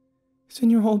up. It's in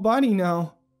your whole body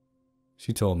now.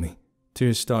 She told me,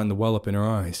 tears starting to well up in her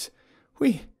eyes.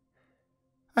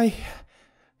 I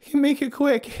can make it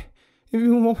quick, if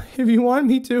you want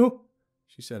me to,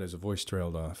 she said as her voice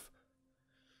trailed off.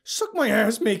 Suck my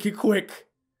ass, make it quick.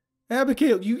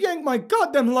 Abigail, you yank my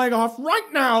goddamn leg off right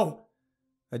now!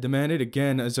 I demanded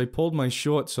again as I pulled my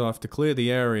shorts off to clear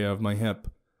the area of my hip.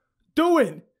 Do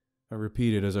it! I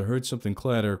repeated as I heard something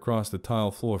clatter across the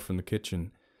tile floor from the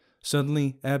kitchen.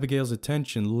 Suddenly, Abigail's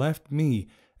attention left me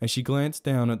as she glanced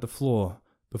down at the floor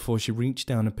before she reached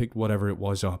down and picked whatever it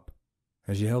was up.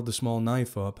 As she held the small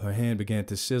knife up, her hand began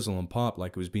to sizzle and pop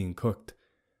like it was being cooked.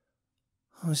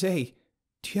 Jose,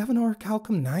 do you have an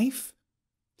orichalcum knife?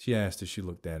 She asked as she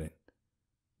looked at it.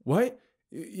 What?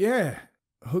 Yeah.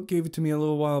 Hook gave it to me a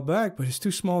little while back, but it's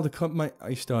too small to cut my...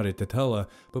 I started to tell her,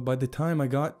 but by the time I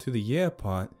got to the yeah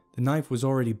part, the knife was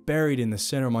already buried in the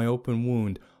center of my open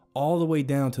wound, all the way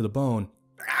down to the bone.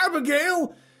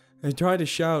 Abigail! I tried to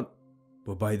shout,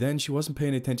 but by then she wasn't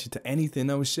paying attention to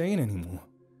anything I was saying anymore.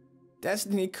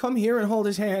 Destiny, come here and hold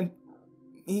his hand.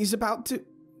 He's about to...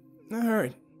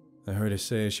 hurt. I heard her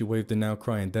say as she waved the now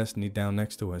crying Destiny down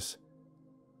next to us.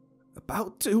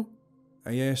 About to?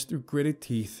 I asked through gritted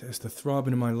teeth as the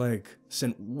throbbing in my leg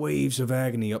sent waves of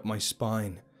agony up my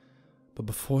spine. But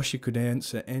before she could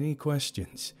answer any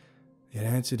questions, it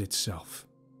answered itself.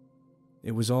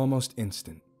 It was almost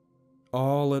instant.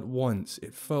 All at once,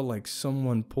 it felt like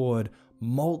someone poured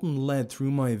molten lead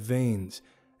through my veins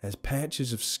as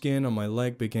patches of skin on my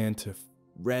leg began to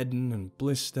redden and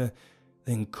blister,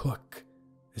 then cook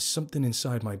as something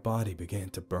inside my body began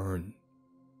to burn.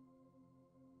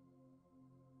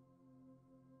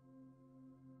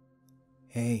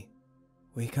 Hey,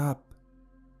 wake up.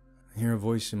 I hear a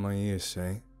voice in my ears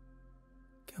say,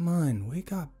 Come on,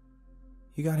 wake up.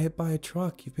 You got hit by a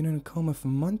truck. You've been in a coma for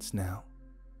months now.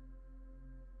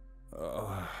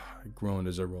 I groaned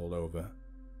as I rolled over.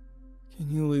 Can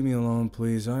you leave me alone,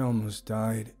 please? I almost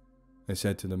died, I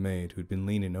said to the maid who'd been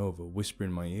leaning over, whispering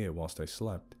in my ear whilst I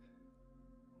slept.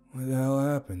 What the hell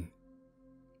happened?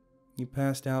 You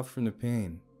passed out from the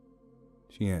pain,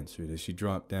 she answered as she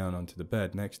dropped down onto the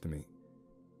bed next to me.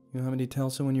 You want me to tell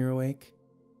someone you're awake?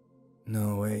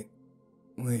 No,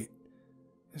 wait.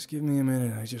 Just give me a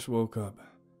minute, I just woke up.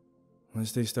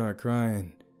 Once they start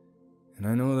crying, and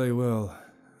I know they will,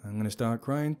 I'm gonna start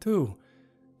crying too.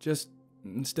 Just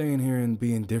stay in here and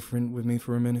be indifferent with me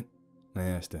for a minute, I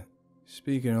asked her.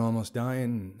 Speaking of almost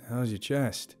dying, how's your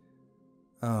chest?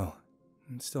 Oh,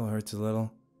 it still hurts a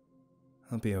little.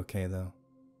 I'll be okay though,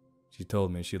 she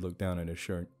told me as she looked down at her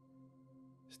shirt.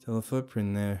 Still a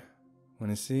footprint there.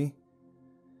 Wanna see?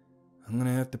 I'm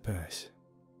gonna have to pass.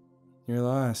 Your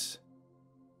loss.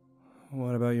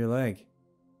 What about your leg?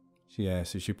 she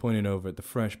asked as she pointed over at the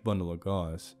fresh bundle of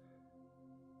gauze.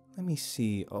 Let me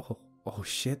see. Oh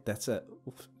shit, that's a...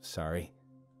 Sorry.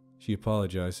 She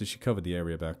apologized as she covered the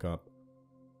area back up.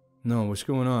 No, what's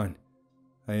going on?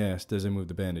 I asked as I moved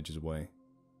the bandages away.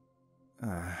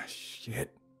 Ah,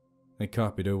 shit. I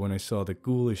copied her when I saw the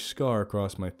ghoulish scar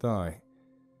across my thigh.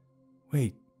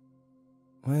 Wait,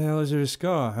 why the hell is there a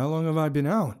scar? How long have I been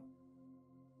out?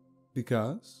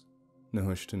 Because,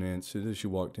 Nehushtan answered as she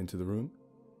walked into the room,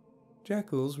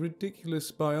 Jackal's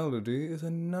ridiculous biology is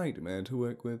a nightmare to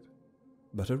work with.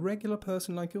 But a regular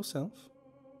person like yourself?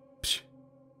 Psh!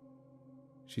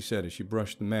 She said as she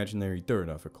brushed the imaginary dirt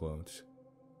off her clothes.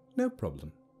 No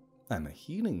problem. I'm a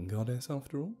healing goddess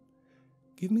after all.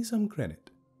 Give me some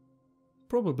credit.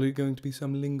 Probably going to be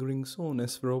some lingering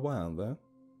soreness for a while, though.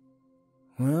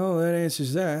 Well, that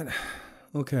answers that.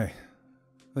 Okay,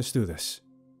 let's do this,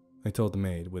 I told the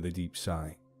maid with a deep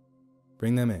sigh.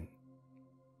 Bring them in.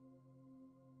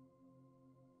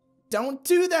 Don't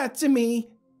do that to me!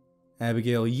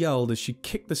 Abigail yelled as she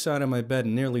kicked the side of my bed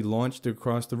and nearly launched it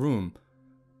across the room.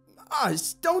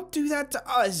 Us! Don't do that to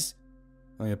us!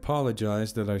 I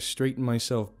apologized as I straightened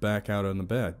myself back out on the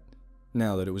bed,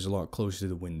 now that it was a lot closer to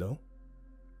the window.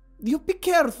 You be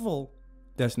careful!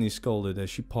 Destiny scolded as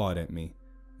she pawed at me,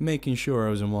 making sure I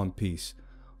was in one piece.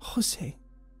 Jose,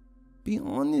 be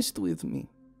honest with me.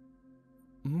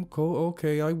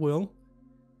 Okay, I will.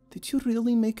 Did you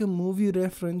really make a movie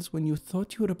reference when you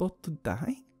thought you were about to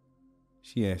die?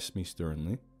 She asked me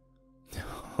sternly.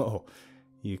 Oh,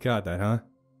 you caught that, huh?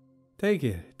 Take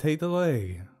it. Take the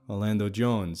leg. Orlando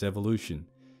Jones, Evolution.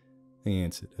 I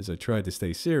answered as I tried to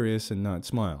stay serious and not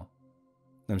smile.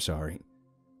 I'm sorry.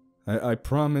 I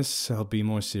promise I'll be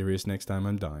more serious next time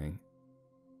I'm dying.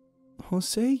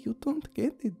 Jose, you don't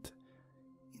get it.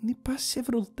 In the past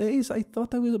several days, I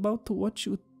thought I was about to watch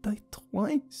you die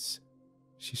twice,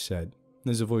 she said,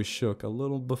 as her voice shook a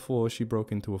little before she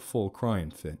broke into a full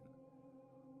crying fit.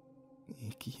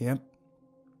 Yep,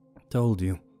 told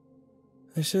you.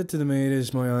 I said to the maid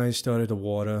as my eyes started to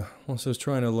water, whilst I was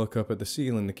trying to look up at the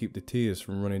ceiling to keep the tears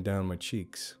from running down my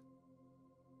cheeks.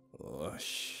 Oh,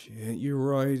 shit, you're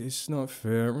right, it's not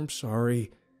fair, I'm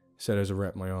sorry, said as I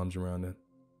wrapped my arms around her.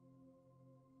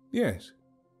 Yes,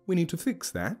 we need to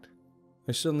fix that,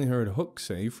 I suddenly heard Hook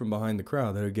say from behind the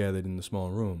crowd that had gathered in the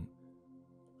small room.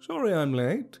 Sorry I'm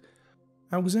late.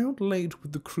 I was out late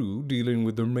with the crew dealing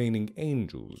with the remaining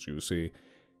angels, you see.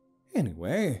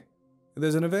 Anyway,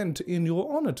 there's an event in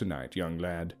your honor tonight, young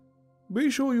lad. Be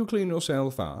sure you clean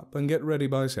yourself up and get ready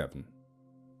by 7,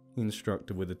 he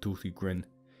instructed with a toothy grin.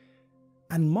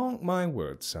 And mark my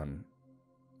words, son,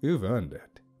 you've earned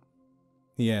it,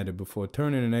 he added before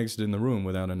turning and exiting the room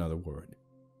without another word.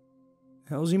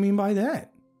 Hell's you mean by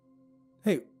that?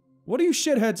 Hey, what are you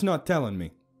shitheads not telling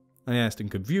me? I asked in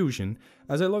confusion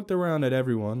as I looked around at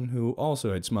everyone who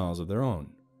also had smiles of their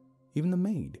own. Even the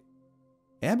maid.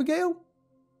 Abigail?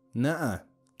 Nuh-uh,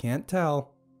 can't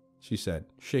tell, she said,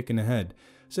 shaking her head,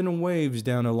 sending waves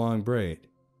down her long braid.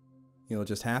 You'll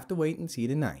just have to wait and see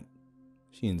tonight,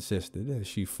 she insisted as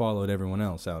she followed everyone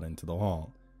else out into the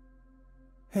hall.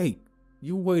 Hey,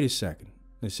 you wait a second,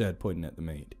 I said, pointing at the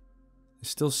maid. There's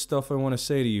still stuff I want to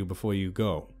say to you before you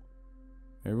go.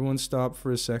 Everyone stopped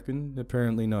for a second,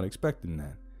 apparently not expecting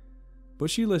that.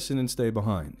 But she listened and stayed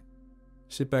behind.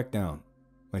 Sit back down,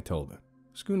 I told her,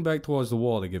 scooting back towards the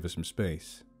wall to give her some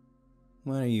space.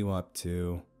 What are you up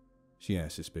to? She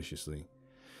asked suspiciously.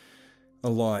 A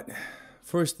lot.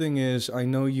 First thing is, I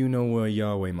know you know where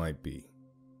Yahweh might be.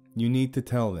 You need to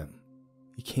tell them.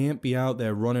 You can't be out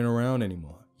there running around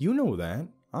anymore. You know that.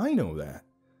 I know that,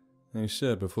 I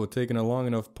said before taking a long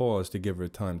enough pause to give her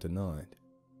time to nod.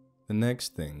 The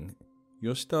next thing,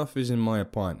 your stuff is in my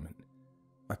apartment.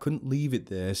 I couldn't leave it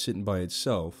there sitting by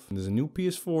itself. There's a new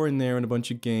PS4 in there and a bunch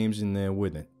of games in there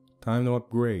with it. Time to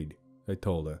upgrade, I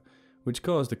told her, which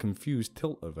caused a confused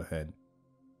tilt of her head.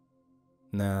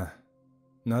 Nah,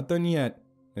 not done yet,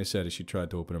 I said as she tried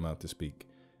to open her mouth to speak.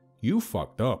 You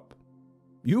fucked up.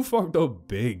 You fucked up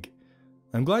big.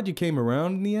 I'm glad you came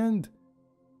around in the end.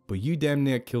 But you damn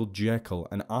near killed Jekyll,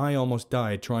 and I almost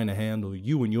died trying to handle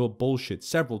you and your bullshit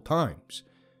several times.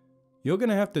 You're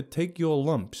gonna have to take your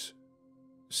lumps.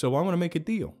 So I want to make a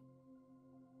deal.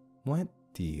 What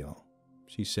deal?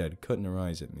 She said, cutting her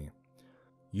eyes at me.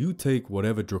 You take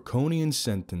whatever draconian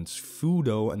sentence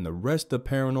Fudo and the rest of the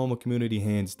paranormal community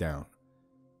hands down,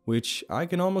 which I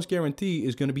can almost guarantee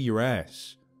is gonna be your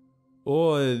ass.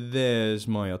 Or there's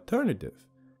my alternative.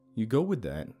 You go with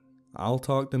that. I'll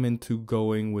talk them into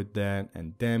going with that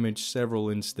and damage several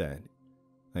instead,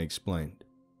 I explained,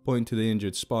 pointing to the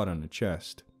injured spot on her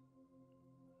chest.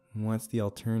 What's the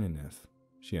alternative?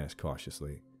 she asked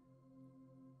cautiously.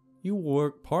 You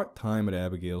work part-time at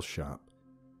Abigail's shop.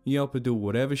 You help her do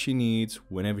whatever she needs,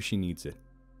 whenever she needs it.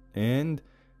 And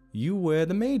you wear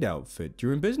the maid outfit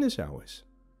during business hours.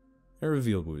 I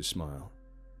revealed with a smile.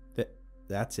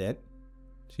 That's it?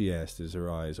 She asked as her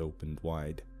eyes opened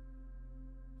wide.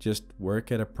 Just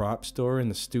work at a prop store in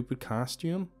the stupid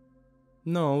costume?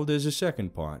 No, there's a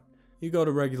second part. You go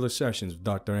to regular sessions with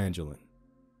Dr. Angelin.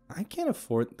 I can't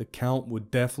afford it. The Count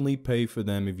would definitely pay for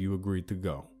them if you agreed to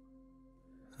go.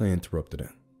 I interrupted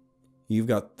her. You've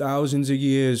got thousands of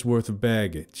years worth of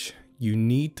baggage. You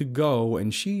need to go,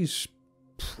 and she's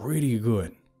pretty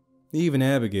good. Even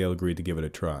Abigail agreed to give it a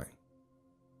try.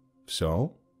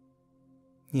 So?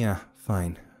 Yeah,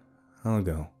 fine. I'll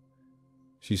go,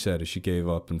 she said as she gave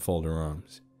up and folded her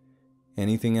arms.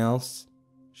 Anything else?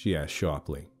 She asked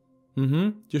sharply.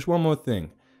 Just one more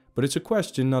thing. But it's a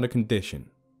question, not a condition.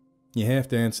 You have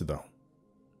to answer, though.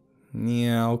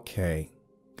 Yeah, okay.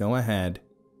 Go ahead.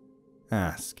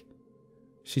 Ask.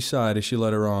 She sighed as she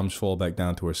let her arms fall back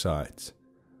down to her sides.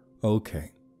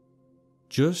 Okay.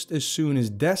 Just as soon as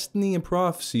Destiny and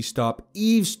Prophecy stop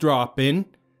eavesdropping,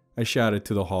 I shouted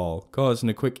to the hall, causing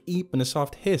a quick eep and a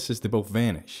soft hiss as they both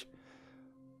vanish.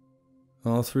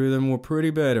 All three of them were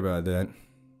pretty bad about that.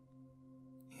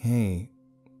 Hey,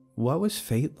 what was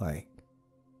Fate like?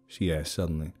 She asked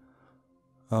suddenly.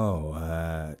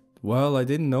 Well, I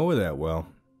didn't know her that well.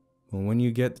 But when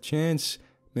you get the chance,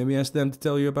 maybe ask them to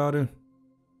tell you about her.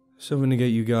 Something to get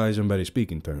you guys on better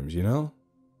speaking terms, you know?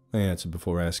 I answered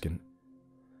before asking.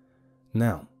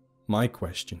 Now, my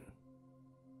question.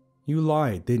 You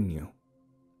lied, didn't you?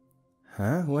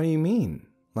 Huh? What do you mean?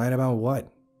 Lied about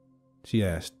what? She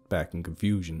asked, back in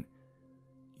confusion.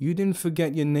 You didn't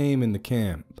forget your name in the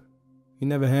camp. You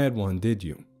never had one, did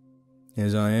you?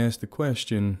 As I asked the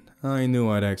question, I knew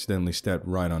I'd accidentally stepped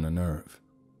right on a nerve.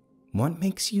 What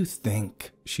makes you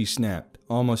think? She snapped,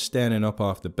 almost standing up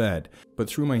off the bed, but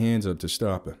threw my hands up to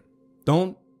stop her.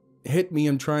 Don't hit me,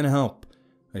 I'm trying to help,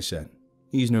 I said,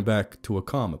 easing her back to a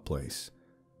calmer place.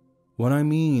 What I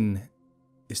mean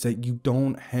is that you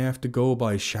don't have to go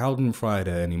by Schadenfreude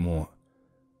anymore.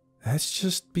 That's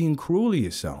just being cruel to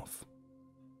yourself.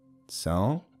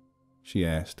 So? She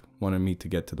asked, wanting me to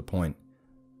get to the point.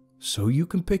 So you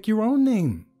can pick your own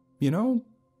name, you know,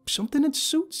 something that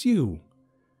suits you.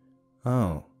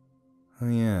 Oh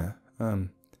yeah, I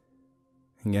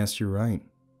guess you're right.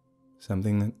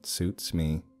 Something that suits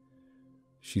me.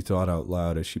 She thought out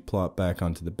loud as she plopped back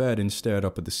onto the bed and stared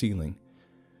up at the ceiling.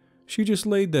 She just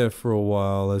laid there for a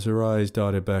while as her eyes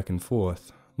darted back and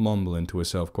forth, mumbling to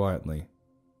herself quietly.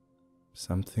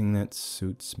 Something that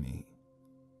suits me.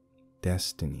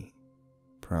 Destiny.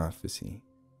 Prophecy.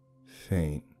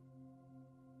 Fate.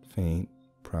 Fate.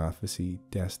 Prophecy.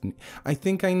 Destiny. I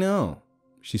think I know,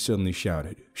 she suddenly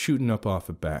shouted, shooting up off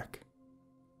her back.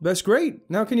 That's great.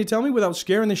 Now can you tell me without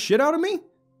scaring the shit out of me?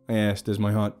 I asked as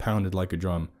my heart pounded like a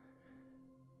drum.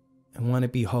 I want to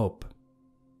be Hope.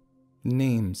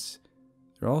 Names.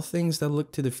 They're all things that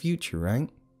look to the future, right?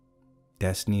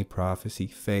 Destiny, prophecy,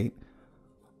 fate.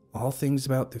 All things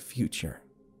about the future.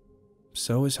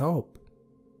 So is Hope.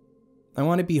 I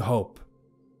want to be Hope,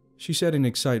 she said in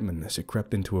excitement as it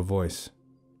crept into her voice.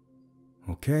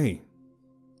 Okay.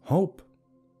 Hope,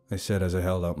 I said as I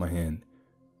held out my hand.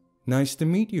 Nice to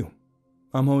meet you.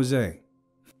 I'm Jose.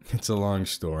 It's a long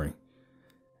story.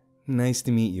 Nice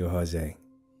to meet you, Jose,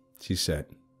 she said,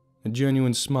 a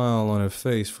genuine smile on her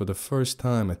face for the first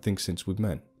time I think since we've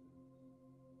met.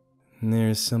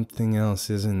 There's something else,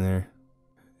 isn't there?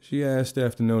 She asked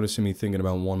after noticing me thinking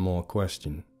about one more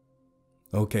question.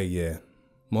 Okay, yeah.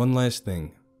 One last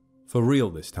thing. For real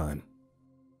this time.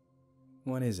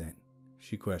 What is it?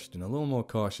 She questioned, a little more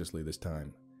cautiously this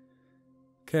time.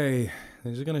 Okay,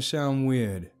 this is gonna sound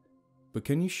weird, but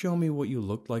can you show me what you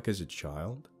looked like as a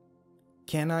child?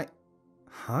 Can I?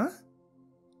 Huh?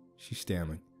 She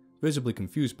stammered, visibly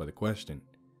confused by the question.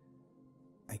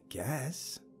 I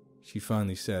guess, she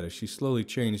finally said as she slowly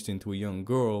changed into a young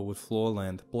girl with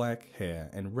floor-length black hair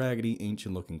and raggedy,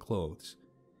 ancient-looking clothes.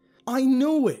 I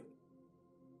knew it!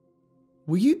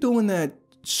 Were you doing that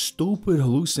stupid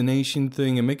hallucination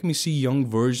thing and making me see young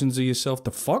versions of yourself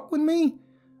to fuck with me?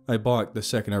 I barked the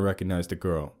second I recognized the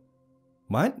girl.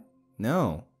 What?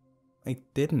 No, I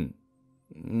didn't.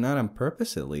 Not on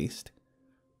purpose, at least.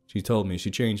 She told me.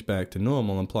 She changed back to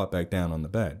normal and plopped back down on the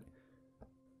bed.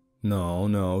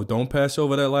 No, don't pass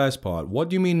over that last part. What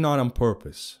do you mean not on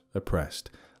purpose? I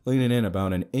pressed, leaning in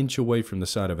about an inch away from the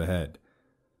side of her head.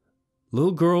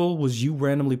 Little girl, was you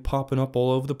randomly popping up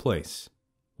all over the place?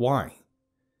 Why?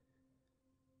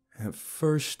 At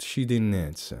first, she didn't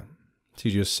answer. She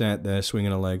just sat there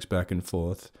swinging her legs back and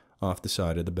forth off the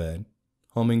side of the bed,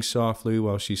 humming softly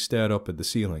while she stared up at the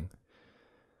ceiling.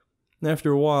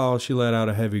 After a while, she let out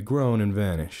a heavy groan and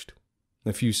vanished.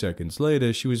 A few seconds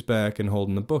later, she was back and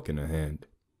holding a book in her hand.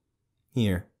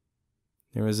 Here.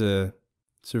 There was a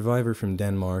survivor from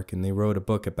Denmark, and they wrote a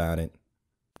book about it.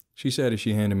 She said as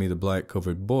she handed me the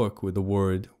black-covered book with the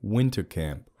word Winter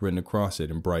Camp written across it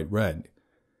in bright red.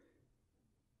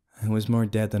 I was more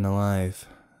dead than alive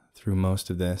through most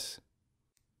of this.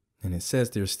 And it says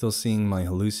they're still seeing my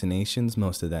hallucinations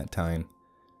most of that time.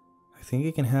 I think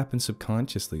it can happen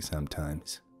subconsciously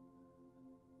sometimes.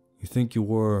 You think you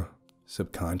were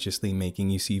subconsciously making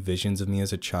you see visions of me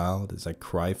as a child as I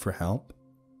cried for help?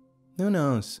 Who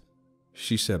knows?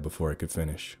 She said before I could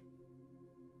finish.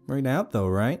 Right out though,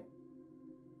 right?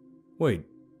 Wait,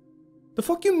 the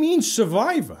fuck you mean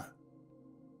survivor?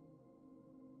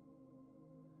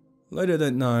 Later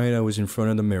that night, I was in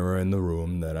front of the mirror in the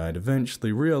room that I'd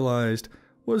eventually realized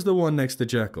was the one next to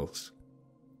Jekyll's.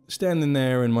 Standing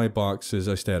there in my boxes,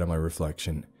 I stared at my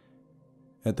reflection,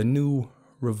 at the new,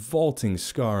 revolting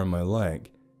scar on my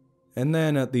leg, and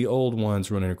then at the old ones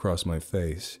running across my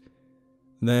face.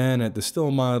 Then at the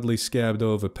still mildly scabbed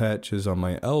over patches on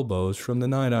my elbows from the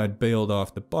night I'd bailed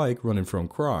off the bike running from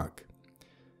Croc.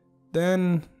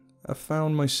 Then I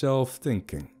found myself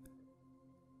thinking,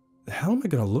 the hell am I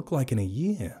gonna look like in a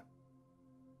year?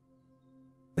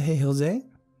 Hey, Jose,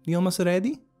 you almost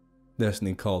ready?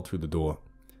 Destiny called through the door.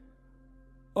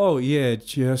 Oh, yeah,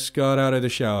 just got out of the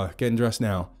shower, getting dressed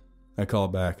now, I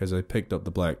called back as I picked up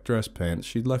the black dress pants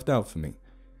she'd left out for me.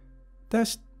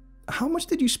 How much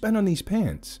did you spend on these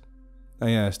pants?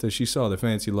 I asked as she saw the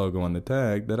fancy logo on the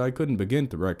tag that I couldn't begin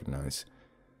to recognize.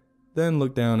 Then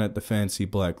looked down at the fancy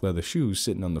black leather shoes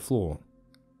sitting on the floor.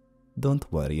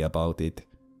 Don't worry about it.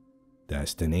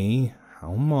 Destiny,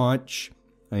 how much?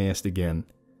 I asked again.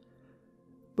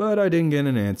 But I didn't get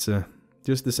an answer,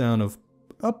 just the sound of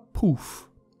a poof.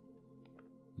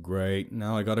 Great,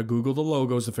 now I gotta Google the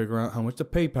logos to figure out how much to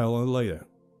PayPal her later.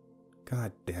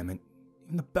 God damn it,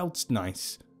 even the belt's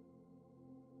nice.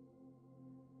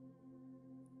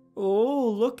 Oh,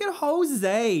 look at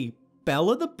Jose. Belle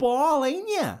of the ball, ain't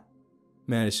ya?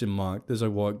 Madison mocked as I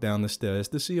walked down the stairs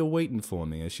to see her waiting for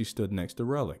me as she stood next to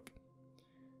Relic.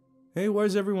 Hey,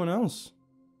 where's everyone else?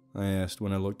 I asked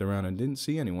when I looked around and didn't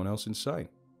see anyone else in sight.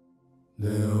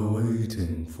 They're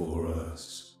waiting for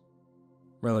us,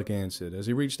 Relic answered as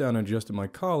he reached down and adjusted my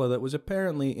collar that was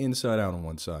apparently inside out on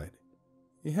one side.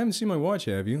 You haven't seen my watch,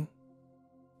 have you?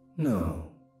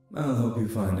 No, I'll help you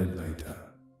find it later.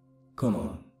 Come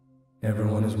on,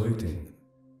 everyone is waiting.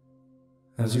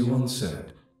 As you once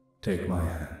said, take my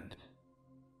hand.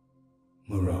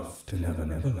 We're off to Never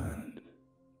Never Land.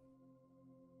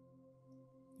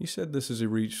 He said this as he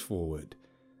reached forward,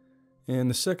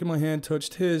 and the second my hand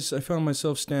touched his, I found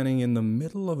myself standing in the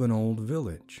middle of an old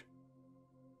village.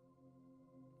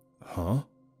 Huh?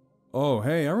 Oh,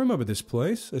 hey, I remember this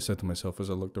place, I said to myself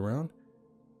as I looked around.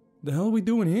 The hell are we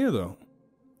doing here, though?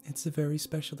 It's a very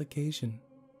special occasion.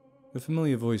 A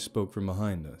familiar voice spoke from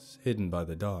behind us, hidden by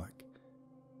the dark.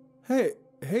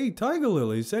 Hey, Tiger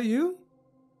Lily, is that you?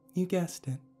 You guessed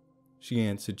it, she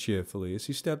answered cheerfully as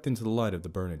she stepped into the light of the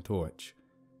burning torch.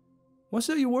 What's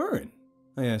that you're wearing?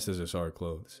 I asked as I saw her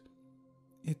clothes.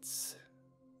 It's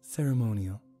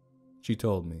ceremonial, she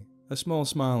told me, a small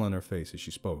smile on her face as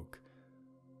she spoke.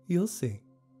 You'll see,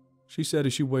 she said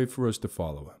as she waved for us to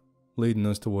follow her, leading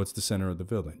us towards the center of the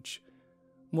village.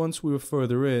 Once we were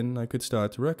further in, I could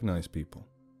start to recognize people.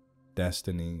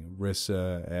 Destiny,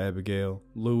 Rissa, Abigail,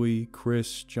 Louie,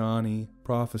 Chris, Johnny,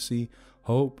 Prophecy,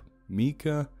 Hope,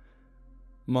 Mika.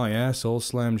 My asshole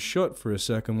slammed shut for a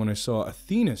second when I saw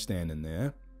Athena standing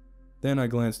there. Then I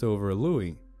glanced over at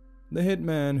Louie, the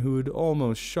hitman who'd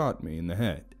almost shot me in the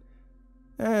head,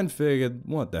 and figured,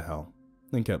 what the hell,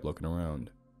 then kept looking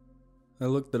around. I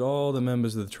looked at all the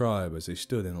members of the tribe as they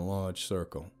stood in a large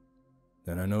circle.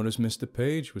 Then I noticed Mr.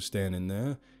 Page was standing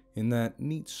there in that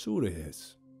neat suit of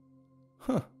his.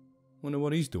 Huh, wonder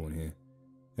what he's doing here,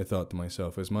 I thought to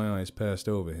myself as my eyes passed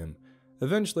over him.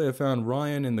 Eventually I found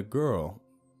Ryan and the girl,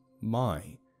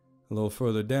 Mai. A little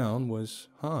further down was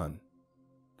Han.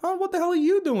 Han, what the hell are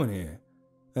you doing here?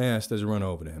 I asked as I ran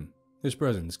over to him, his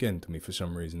presence getting to me for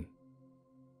some reason.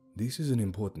 This is an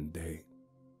important day.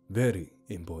 Very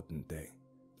important day.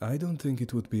 I don't think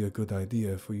it would be a good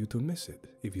idea for you to miss it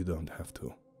if you don't have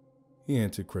to, he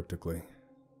answered cryptically.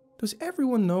 Does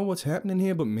everyone know what's happening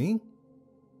here but me?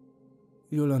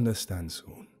 You'll understand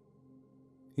soon,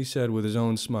 he said with his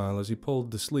own smile as he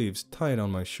pulled the sleeves tight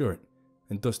on my shirt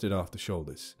and dusted off the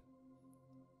shoulders.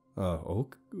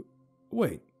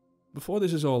 Wait, before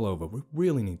this is all over, we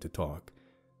really need to talk,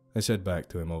 I said back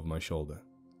to him over my shoulder,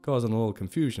 causing a little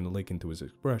confusion to leak into his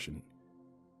expression.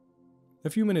 A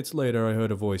few minutes later, I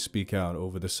heard a voice speak out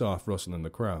over the soft rustle in the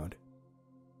crowd.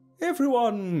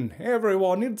 Everyone,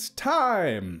 it's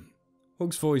time!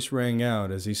 Hook's voice rang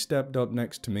out as he stepped up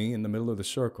next to me in the middle of the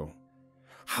circle.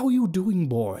 How you doing,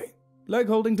 boy? Leg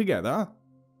holding together?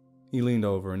 He leaned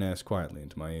over and asked quietly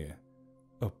into my ear.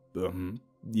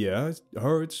 Yeah, it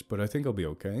hurts, but I think I'll be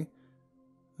okay.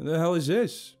 The hell is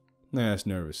this? I asked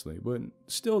nervously, but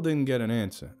still didn't get an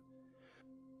answer.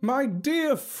 My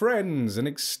dear friends and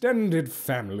extended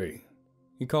family,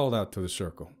 he called out to the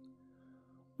circle.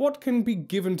 What can be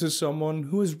given to someone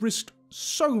who has risked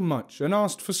so much and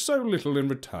asked for so little in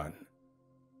return?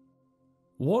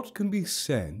 What can be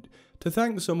said to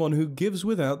thank someone who gives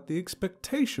without the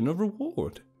expectation of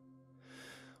reward?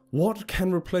 What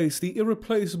can replace the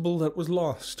irreplaceable that was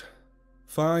lost?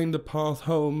 Find a path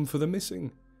home for the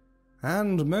missing?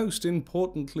 And most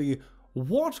importantly,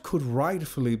 what could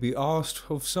rightfully be asked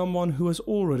of someone who has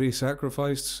already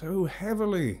sacrificed so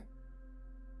heavily?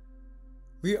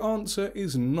 The answer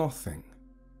is nothing.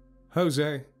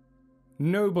 Jose,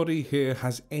 nobody here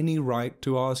has any right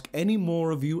to ask any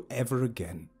more of you ever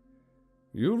again.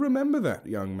 You remember that,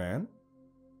 young man?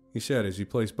 He said as he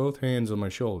placed both hands on my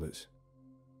shoulders.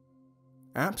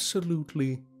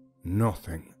 Absolutely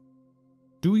nothing.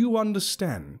 Do you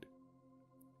understand?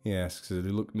 He asks as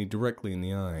he looked me directly in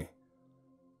the eye.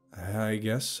 I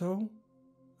guess so,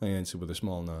 I answered with a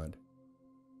small nod.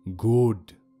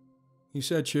 Good, he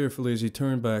said cheerfully as he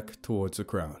turned back towards the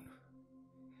crowd.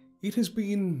 It has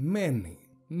been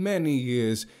many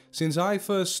years since I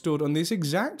first stood on this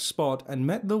exact spot and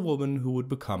met the woman who would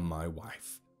become my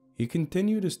wife. He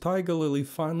continued as Tiger Lily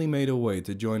finally made her way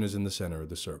to join us in the center of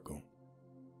the circle.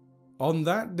 On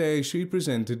that day she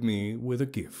presented me with a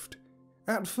gift.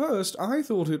 At first I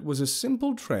thought it was a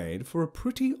simple trade for a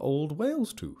pretty old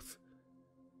whale's tooth.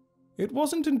 It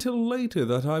wasn't until later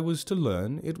that I was to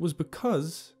learn it was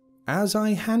because, as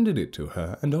I handed it to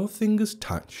her and our fingers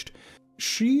touched,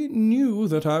 she knew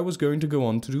that I was going to go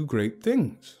on to do great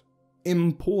things.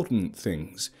 Important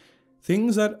things.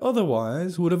 Things that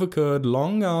otherwise would have occurred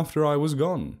long after I was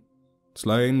gone.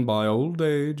 Slain by old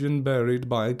age and buried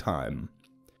by time.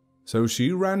 So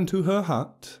she ran to her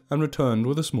hut and returned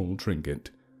with a small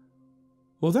trinket.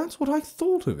 Well, that's what I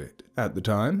thought of it at the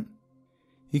time.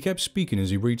 He kept speaking as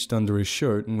he reached under his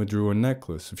shirt and withdrew a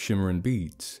necklace of shimmering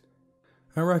beads.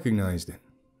 I recognized it.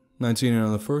 I'd seen it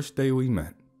on the first day we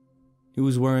met. He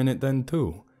was wearing it then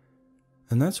too.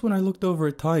 And that's when I looked over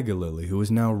at Tiger Lily, who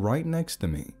was now right next to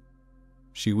me.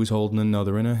 She was holding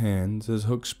another in her hands as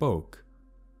Hook spoke.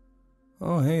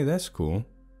 Oh, hey, that's cool.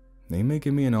 They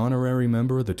making me an honorary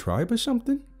member of the tribe or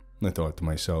something? I thought to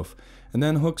myself, and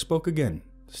then Hook spoke again,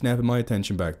 snapping my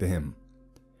attention back to him.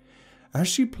 As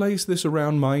she placed this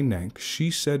around my neck,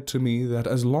 she said to me that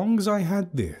as long as I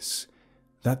had this,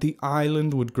 that the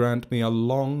island would grant me a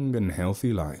long and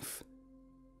healthy life.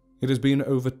 It has been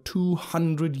over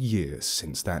 200 years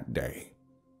since that day.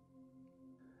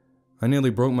 I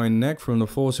nearly broke my neck from the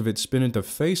force of it spinning to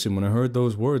face him when I heard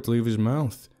those words leave his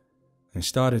mouth. I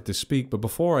started to speak, but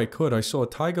before I could, I saw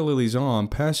Tiger Lily's arm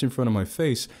pass in front of my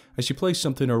face as she placed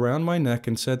something around my neck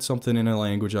and said something in a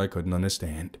language I couldn't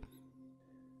understand.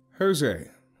 Jose,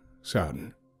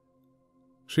 son.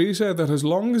 She said that as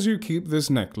long as you keep this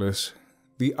necklace,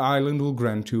 the island will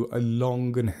grant you a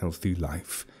long and healthy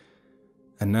life.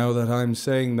 And now that I'm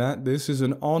saying that, this is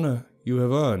an honor you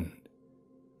have earned.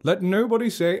 Let nobody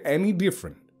say any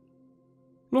different.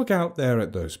 Look out there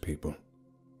at those people.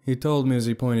 He told me as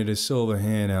he pointed his silver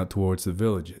hand out towards the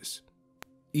villagers.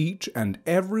 Each and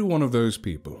every one of those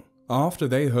people, after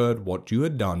they heard what you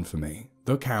had done for me,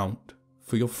 the Count,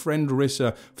 for your friend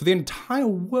Rissa, for the entire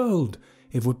world,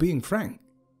 if we're being frank,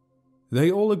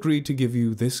 they all agreed to give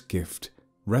you this gift.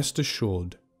 Rest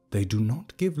assured, they do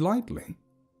not give lightly.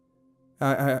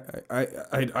 I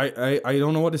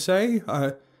don't know what to say.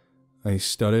 I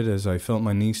stuttered as I felt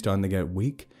my knees starting to get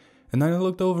weak, and then I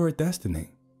looked over at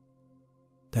Destiny.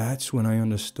 That's when I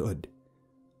understood.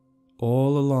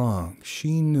 All along,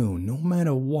 she knew, no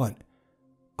matter what,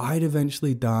 I'd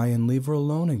eventually die and leave her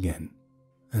alone again.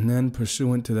 And then,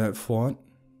 pursuant to that thought,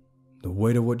 the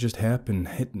weight of what just happened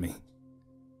hit me.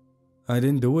 I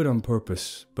didn't do it on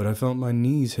purpose, but I felt my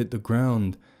knees hit the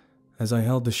ground as I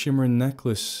held the shimmering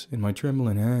necklace in my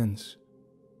trembling hands.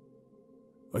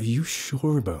 Are you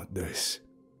sure about this?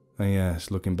 I asked,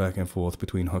 looking back and forth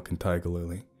between Hook and Tiger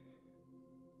Lily.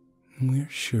 We're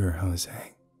sure,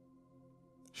 Jose,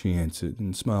 she answered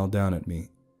and smiled down at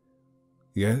me.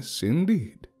 Yes,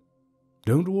 indeed.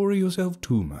 Don't worry yourself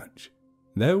too much.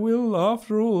 There will,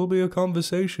 after all, be a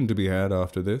conversation to be had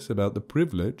after this about the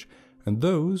privilege and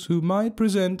those who might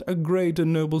present a great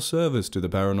and noble service to the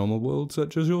paranormal world,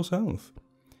 such as yourself.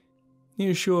 He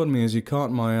assured me as he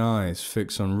caught my eyes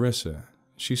fixed on Rissa.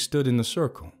 She stood in the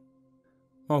circle.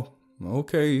 Oh,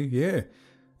 okay, yeah.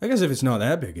 I guess if it's not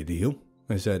that big a deal,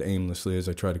 I said aimlessly as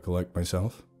I tried to collect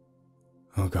myself.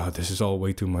 Oh God, this is all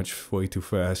way too much, way too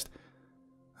fast,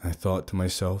 I thought to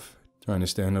myself, trying to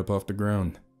stand up off the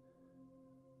ground.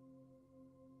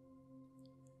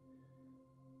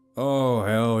 Oh,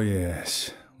 hell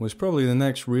yes, was probably the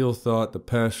next real thought that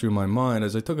passed through my mind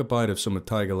as I took a bite of some of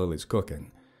Tiger Lily's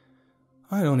cooking.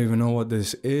 I don't even know what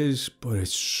this is, but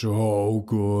it's so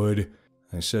good,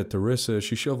 I said to Rissa as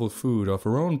she shoveled food off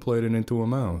her own plate and into her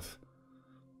mouth.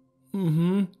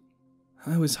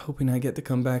 I was hoping I'd get to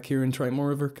come back here and try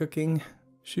more of her cooking,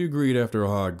 she agreed after a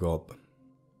hard gulp.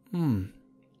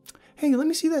 Hey, let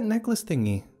me see that necklace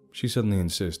thingy, she suddenly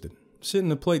insisted, sitting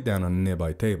the plate down on a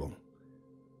nearby table.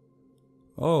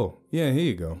 Oh, yeah, here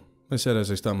you go, I said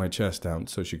as I stuck my chest out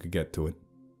so she could get to it.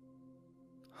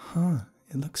 Huh,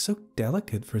 it looks so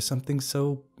delicate for something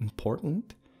so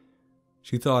important,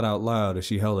 she thought out loud as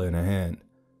she held it in her hand.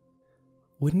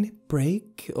 Wouldn't it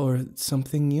break, or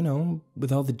something, you know,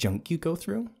 with all the junk you go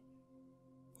through?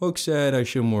 Hook said I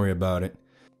shouldn't worry about it.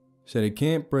 Said it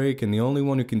can't break and the only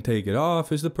one who can take it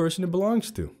off is the person it belongs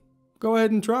to. Go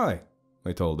ahead and try,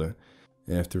 I told her.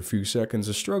 After a few seconds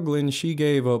of struggling, she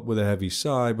gave up with a heavy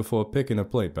sigh before picking her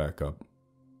plate back up.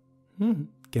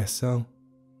 Guess so.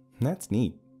 That's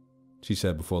neat, she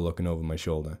said before looking over my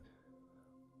shoulder.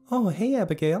 Oh, hey,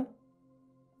 Abigail.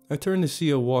 I turned to see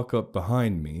her walk up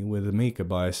behind me with Amika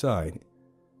by her side.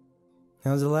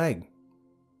 How's the leg?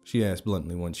 She asked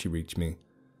bluntly once she reached me.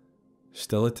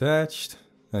 Still attached?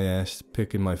 I asked,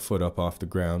 picking my foot up off the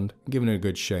ground, giving it a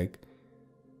good shake.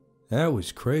 That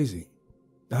was crazy.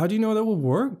 How do you know that would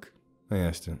work? I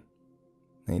asked her.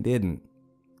 I didn't.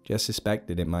 Just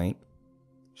suspected it might,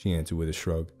 she answered with a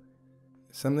shrug.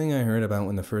 Something I heard about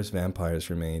when the first vampires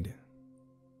were made.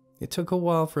 It took a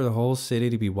while for the whole city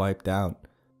to be wiped out.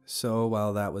 So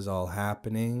while that was all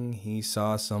happening, he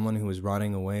saw someone who was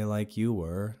running away like you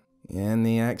were, and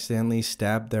they accidentally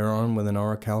stabbed their arm with an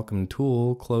orichalcum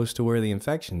tool close to where the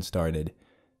infection started.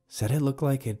 Said it looked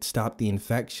like it stopped the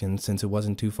infection since it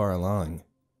wasn't too far along.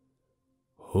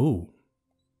 Who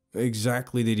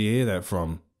exactly did you hear that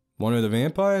from? One of the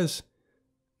vampires?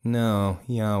 No,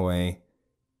 Yahweh.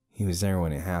 He was there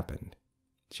when it happened,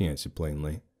 she answered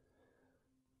plainly.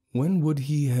 When would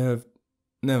he have...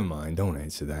 Never mind, don't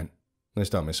answer that. I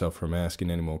stopped myself from asking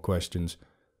any more questions.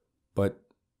 But...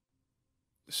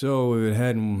 So if it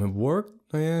hadn't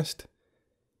worked, I asked?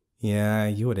 Yeah,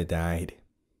 you would have died.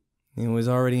 It was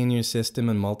already in your system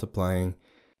and multiplying.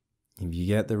 If you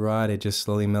get the rot, it just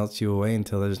slowly melts you away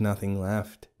until there's nothing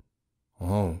left.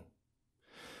 Oh.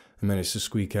 I managed to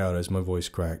squeak out as my voice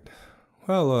cracked.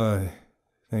 Well,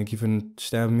 thank you for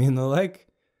stabbing me in the leg,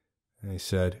 I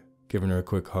said, giving her a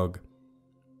quick hug.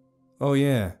 Oh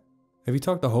yeah, have you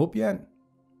talked to Hope yet?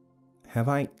 Have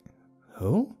I?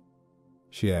 Who?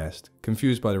 She asked,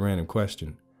 confused by the random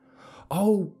question.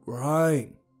 Oh,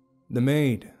 right. The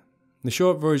maid. The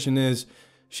short version is,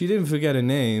 she didn't forget a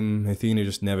name, Athena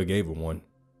just never gave her one.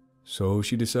 So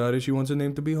she decided she wants her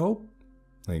name to be Hope,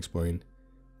 I explained.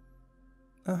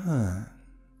 I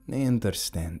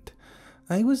understand.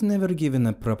 I was never given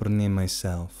a proper name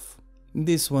myself.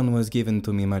 This one was given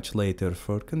to me much later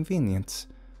for convenience,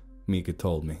 Mika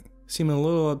told me, seeming a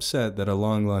little upset that her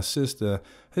long-lost sister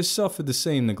has suffered the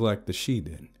same neglect that she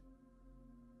did.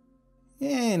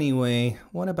 Anyway,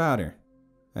 what about her?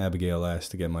 Abigail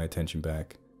asked to get my attention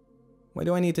back. Why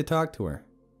do I need to talk to her?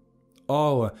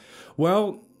 Oh,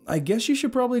 well, I guess you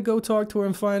should probably go talk to her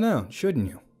and find out, shouldn't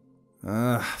you?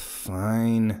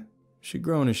 Fine. She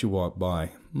groaned as she walked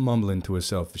by, mumbling to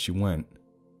herself as she went.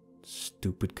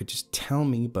 Stupid could just tell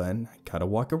me, but I gotta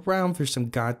walk around for some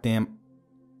goddamn...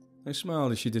 I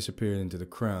smiled as she disappeared into the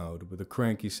crowd with the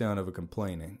cranky sound of her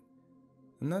complaining.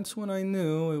 And that's when I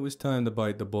knew it was time to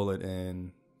bite the bullet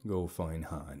and go find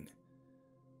Han.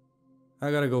 I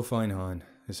gotta go find Han,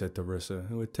 I said to Rissa,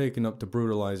 who had taken up to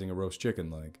brutalizing a roast chicken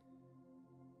leg.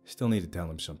 Still need to tell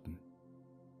him something.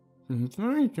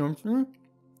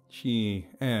 She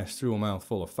asked through a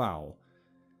mouthful of fowl.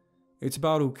 It's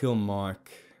about who killed Mark.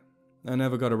 I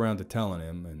never got around to telling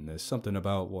him, and there's something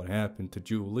about what happened to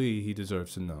Julie he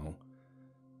deserves to know.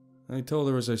 I told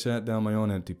her as I sat down my own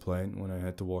empty plate when I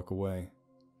had to walk away.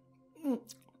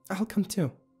 I'll come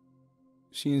too.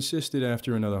 She insisted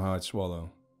after another hard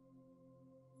swallow.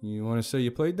 You want to set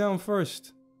your plate down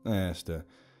first? I asked her,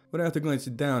 But after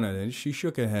glancing down at it, she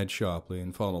shook her head sharply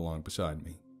and followed along beside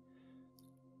me.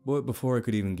 But before I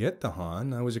could even get to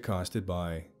Han, I was accosted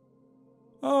by,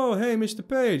 "Oh, hey, Mr.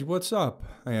 Page, what's up?"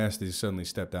 I asked as he suddenly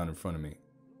stepped down in front of me.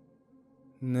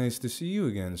 "Nice to see you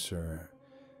again, sir.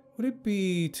 Would it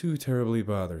be too terribly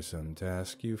bothersome to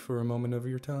ask you for a moment of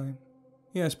your time?"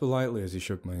 He asked politely as he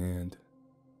shook my hand.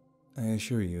 "I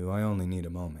assure you, I only need a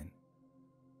moment."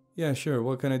 "Yeah, sure,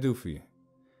 what can I do for you?"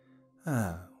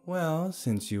 Well,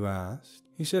 since you asked,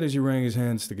 he said as he rang his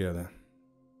hands together.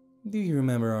 do you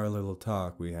remember our little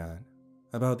talk we had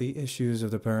about the issues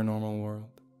of the paranormal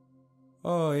world?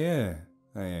 "Oh, yeah,"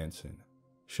 I answered,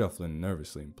 shuffling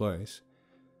nervously in place.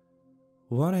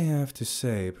 What I have to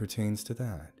say pertains to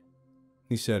that,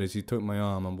 he said as he took my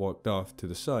arm and walked off to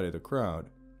the side of the crowd.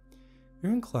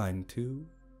 You're inclined to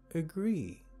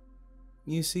agree.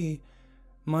 You see,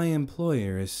 my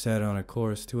employer is set on a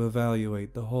course to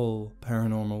evaluate the whole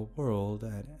paranormal world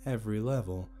at every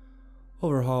level,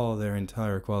 overhaul their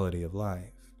entire quality of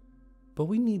life. But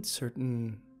we need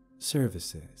certain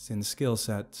services and skill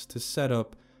sets to set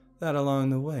up that along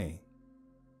the way.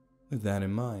 With that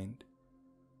in mind,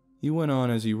 he went on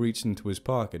as he reached into his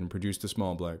pocket and produced a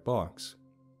small black box.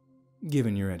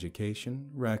 Given your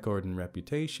education, record, and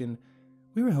reputation,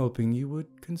 we were hoping you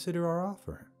would consider our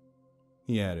offer,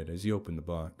 he added as he opened the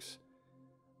box.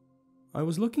 I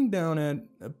was looking down at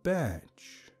a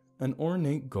badge, an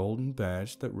ornate golden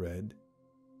badge that read,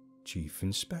 Chief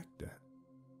Inspector.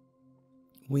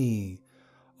 We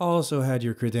also had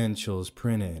your credentials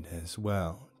printed as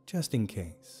well, just in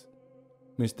case,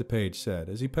 Mr. Page said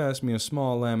as he passed me a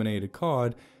small laminated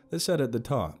card that said at the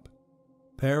top,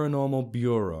 Paranormal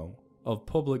Bureau of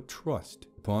Public Trust,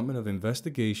 Department of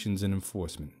Investigations and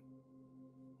Enforcement.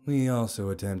 We also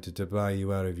attempted to buy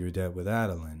you out of your debt with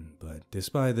Adeline, but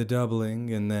despite the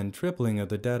doubling and then tripling of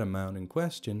the debt amount in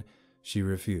question, she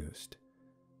refused.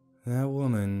 That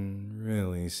woman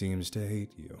really seems to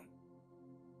hate you.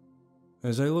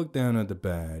 As I looked down at the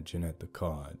badge and at the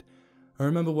card, I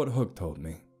remember what Hook told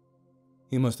me.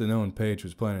 He must have known Paige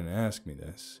was planning to ask me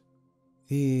this.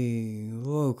 The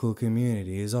local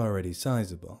community is already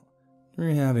sizable.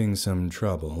 We're having some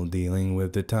trouble dealing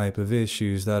with the type of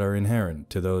issues that are inherent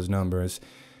to those numbers,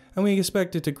 and we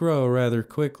expect it to grow rather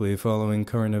quickly following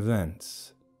current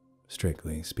events.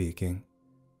 Strictly speaking,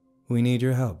 we need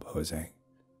your help, Jose.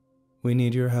 We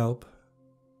need your help.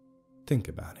 Think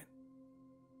about it.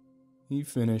 He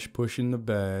finished pushing the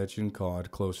badge and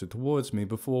card closer towards me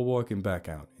before walking back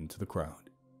out into the crowd.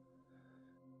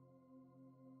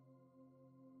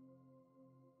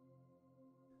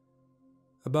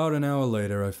 About an hour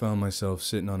later, I found myself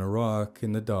sitting on a rock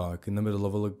in the dark in the middle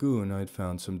of a lagoon I'd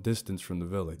found some distance from the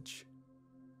village.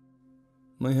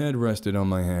 My head rested on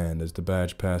my hand as the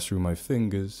badge passed through my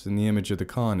fingers and the image of the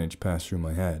carnage passed through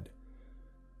my head.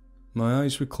 My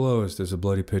eyes were closed as the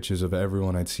bloody pictures of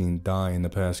everyone I'd seen die in the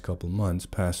past couple months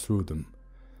passed through them.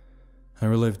 I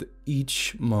relived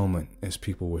each moment as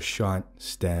people were shot,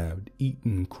 stabbed,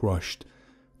 eaten, crushed,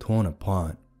 torn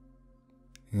apart.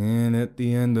 And at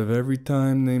the end of every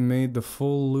time they made the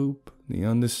full loop, the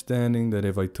understanding that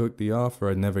if I took the offer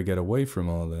I'd never get away from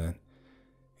all that,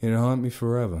 it'd haunt me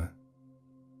forever.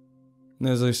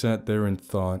 As I sat there in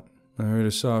thought, I heard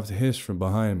a soft hiss from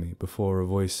behind me before a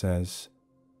voice says,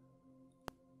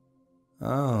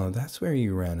 "Oh, that's where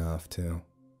you ran off to."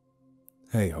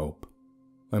 "Hey, Hope,"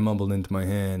 I mumbled into my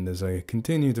hand as I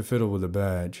continued to fiddle with the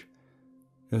badge.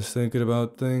 "Just thinking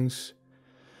about things?"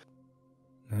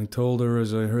 I told her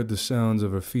as I heard the sounds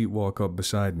of her feet walk up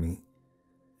beside me.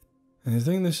 "I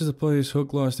think this is the place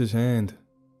Hook lost his hand.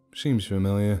 Seems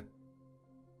familiar."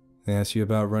 "They asked you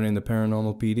about running the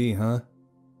paranormal PD, huh?"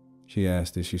 she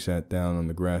asked as she sat down on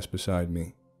the grass beside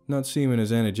me, not seeming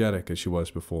as energetic as she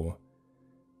was before.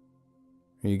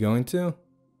 "Are you going to?"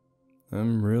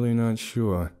 "I'm really not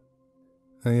sure."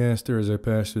 I asked her as I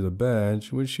passed through the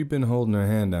badge, which she'd been holding her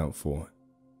hand out for.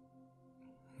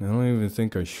 "I don't even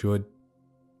think I should.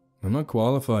 I'm not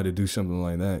qualified to do something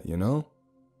like that, you know?"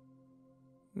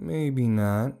 "Maybe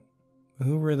not. But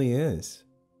who really is?"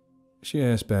 she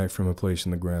asked back from a place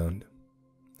in the ground.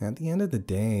 "At the end of the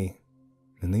day,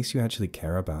 at least you actually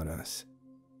care about us,"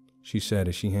 she said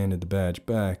as she handed the badge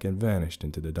back and vanished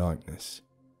into the darkness.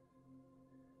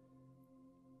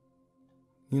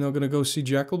 "You not gonna go see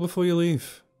Jackal before you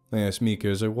leave?" I asked Mika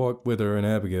as I walked with her and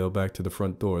Abigail back to the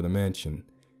front door of the mansion.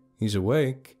 "He's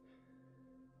awake."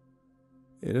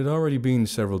 It had already been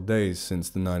several days since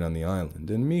the night on the island,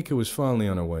 and Mika was finally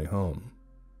on her way home.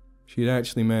 She had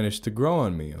actually managed to grow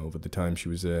on me over the time she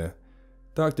was there,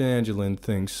 Dr. Angelin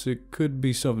thinks it could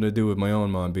be something to do with my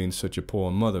own mom being such a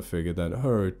poor mother figure that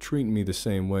her treating me the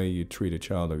same way you treat a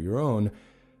child of your own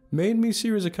made me see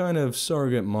her as a kind of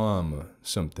surrogate mom or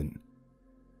something.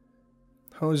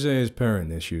 Jose has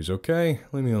parent issues, okay?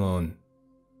 Leave me alone.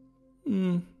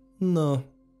 No.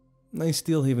 I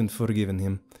still haven't forgiven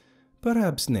him.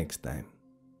 Perhaps next time.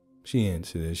 She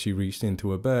answered as she reached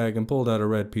into her bag and pulled out a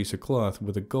red piece of cloth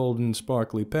with a golden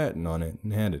sparkly pattern on it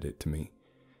and handed it to me.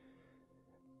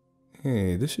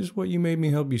 Hey, this is what you made me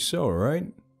help you sew,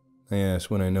 right? I asked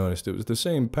when I noticed it was the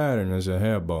same pattern as her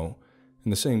hair bow,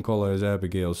 and the same color as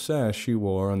Abigail's sash she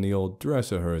wore on the old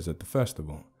dress of hers at the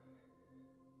festival.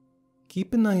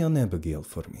 Keep an eye on Abigail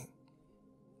for me.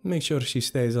 Make sure she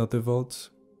stays out the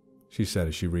vaults, she said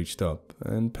as she reached up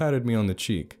and patted me on the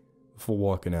cheek before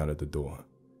walking out of the door.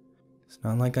 It's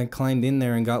not like I climbed in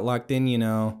there and got locked in, you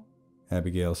know,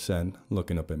 Abigail said,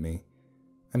 looking up at me.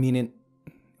 I mean, it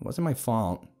wasn't my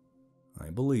fault. I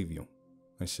believe you,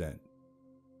 I said.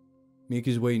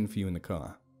 Mika's waiting for you in the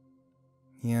car.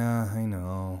 Yeah, I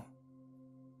know.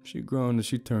 She groaned as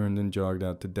she turned and jogged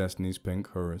out to Destiny's pink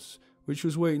hearse, which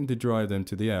was waiting to drive them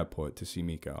to the airport to see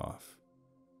Mika off.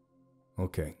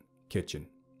 Okay, kitchen,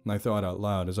 I thought out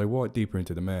loud as I walked deeper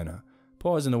into the manor,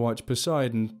 pausing to watch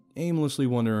Poseidon aimlessly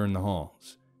wander in the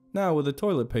halls, now with a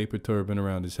toilet paper turban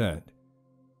around his head.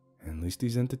 At least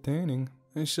he's entertaining,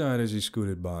 I sighed as he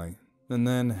scooted by. And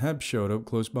then Heb showed up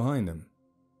close behind him.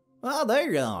 Oh,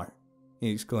 there you are,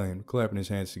 he exclaimed, clapping his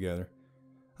hands together.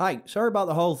 Hey, sorry about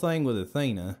the whole thing with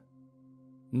Athena.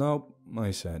 Nope,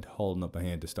 I said, holding up a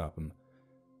hand to stop him.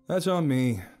 That's on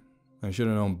me. I should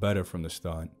have known better from the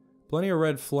start. Plenty of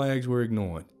red flags were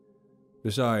ignored.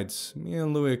 Besides, me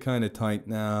and Louis are kind of tight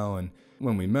now, and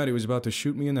when we met he was about to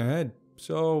shoot me in the head.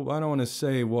 So I don't want to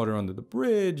say water under the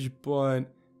bridge, but...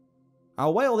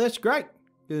 Oh, well, that's great,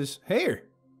 'cause here,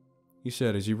 he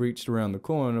said as he reached around the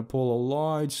corner to pull a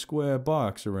large square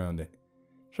box around it.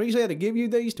 She said to give you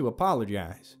these to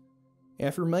apologize.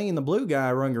 After me and the blue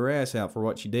guy wrung her ass out for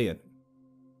what she did.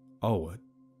 Oh,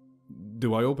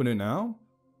 do I open it now?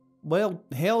 Well,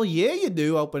 hell yeah you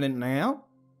do open it now.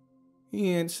 He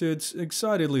answered,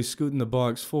 excitedly scooting the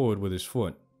box forward with his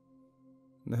foot.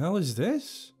 The hell is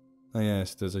this? I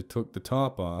asked as I took the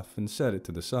top off and set it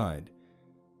to the side.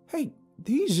 Hey,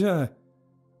 these,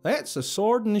 that's a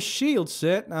sword and a shield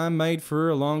set I made for her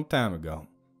a long time ago.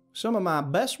 Some of my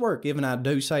best work, even I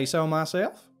do say so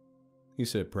myself, he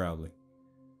said proudly.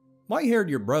 I heard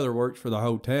your brother works for the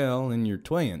hotel and you're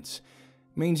twins.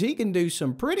 Means he can do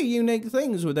some pretty unique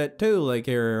things with that tool they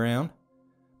carry around.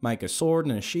 Make a sword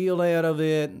and a shield out of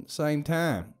it at the same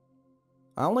time.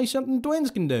 Only something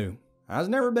twins can do. I've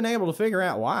never been able to figure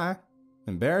out why.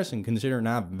 Embarrassing considering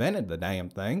I've invented the damn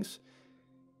things.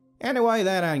 Anyway,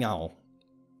 that ain't all,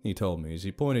 he told me as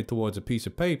he pointed towards a piece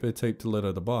of paper taped to the lid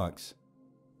of the box.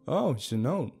 Oh, it's a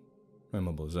note, I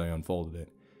mumbled as I unfolded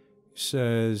it. It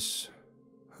says...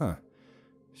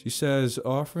 She says,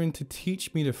 offering to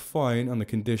teach me to fight on the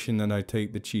condition that I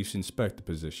take the chief's inspector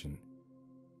position.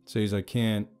 Says I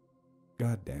can't...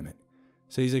 God damn it.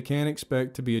 Says I can't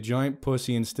expect to be a giant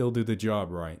pussy and still do the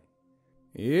job right.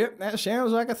 Yep, that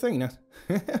sounds like Athena.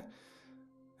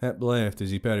 Hep laughed as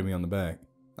he patted me on the back.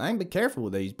 I be careful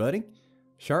with these, buddy.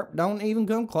 Sharp don't even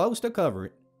come close to cover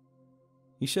it,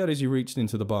 he said as he reached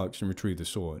into the box and retrieved the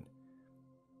sword.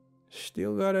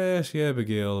 Still gotta ask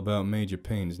Abigail about Major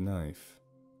Payne's knife,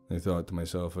 I thought to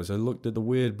myself as I looked at the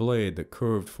weird blade that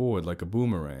curved forward like a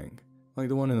boomerang, like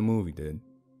the one in the movie did.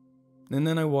 And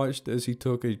then I watched as he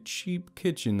took a cheap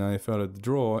kitchen knife out of the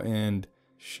drawer and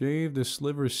shaved a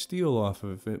sliver of steel off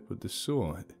of it with the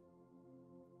sword.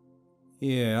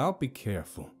 Yeah, I'll be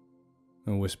careful,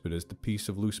 I whispered as the piece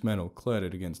of loose metal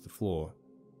clattered against the floor.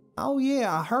 Oh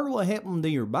yeah, I heard what happened to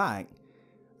your bike.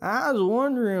 I was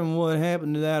wondering what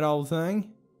happened to that old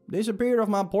thing. Disappeared off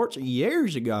my porch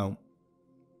years ago.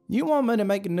 You want me to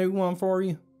make a new one for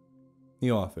you?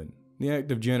 He offered, the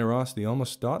act of generosity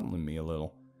almost startling me a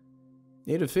little.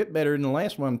 It'd fit better than the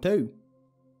last one too.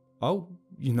 Oh,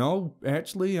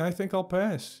 actually, I think I'll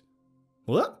pass.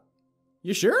 What?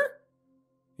 You sure?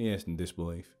 He asked in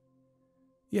disbelief.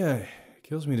 Yeah, it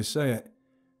kills me to say it,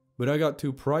 but I got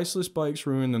 2 priceless bikes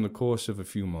ruined in the course of a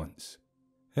few months.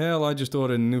 Hell, I just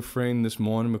ordered a new frame this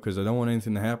morning because I don't want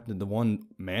anything to happen to the one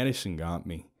Madison got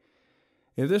me.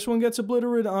 If this one gets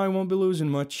obliterated, I won't be losing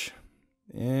much.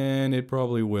 And it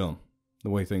probably will, the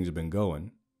way things have been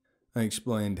going, I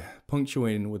explained,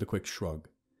 punctuating with a quick shrug.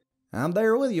 I'm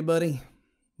there with you, buddy.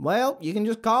 Well, you can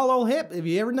just call old Hep if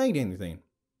you ever need anything.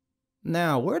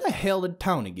 Now, where the hell did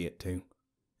Tony get to?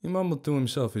 He mumbled to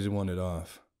himself as he wandered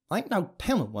off. Ain't no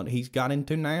telling what he's got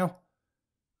into now.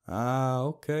 Ah,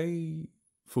 okay.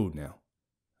 Food now.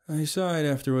 I sighed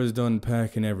after I was done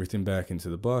packing everything back into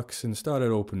the box and started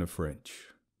to open the fridge.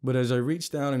 But as I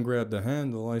reached down and grabbed the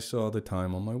handle, I saw the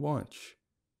time on my watch.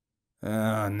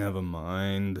 Ah, never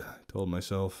mind, I told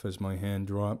myself as my hand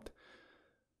dropped.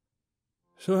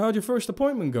 So how'd your first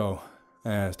appointment go?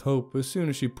 I asked Hope as soon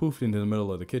as she poofed into the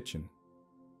middle of the kitchen.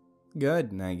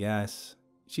 Good, I guess.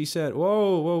 She said,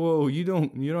 whoa, you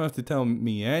don't have to tell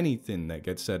me anything that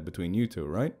gets said between you two,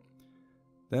 right?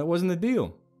 That wasn't the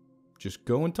deal. Just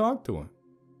go and talk to her.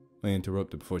 I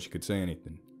interrupted before she could say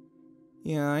anything.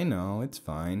 Yeah, I know, it's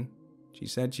fine. She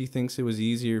said she thinks it was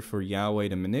easier for Yahweh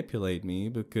to manipulate me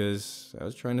because I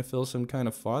was trying to fill some kind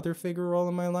of father figure role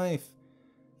in my life.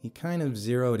 He kind of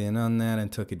zeroed in on that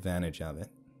and took advantage of it.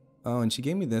 Oh, and she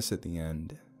gave me this at the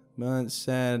end, but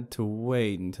said to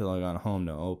wait until I got home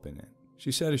to open it.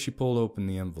 She said as she pulled open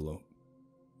the envelope.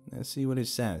 Let's see what it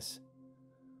says.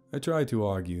 I tried to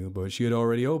argue, but she had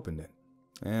already opened it,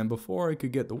 and before I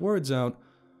could get the words out,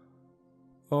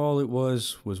 all it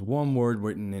was one word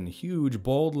written in huge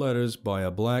bold letters by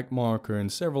a black marker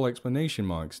and several exclamation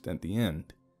marks at the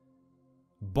end.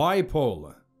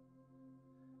 Bipolar.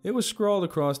 It was scrawled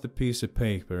across the piece of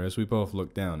paper as we both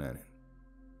looked down at it.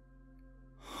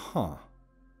 Huh.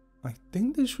 I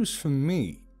think this was for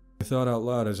me. I thought out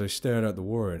loud as I stared at the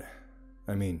word.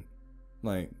 I mean,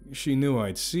 like, she knew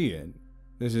I'd see it.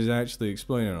 This is actually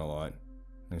explaining a lot,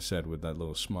 I said with that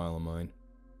little smile of mine.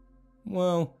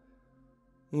 Well,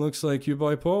 looks like you're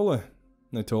bipolar,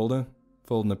 I told her,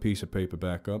 folding the piece of paper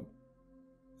back up.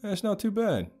 That's not too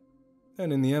bad.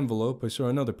 And in the envelope I saw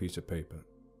another piece of paper.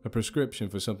 A prescription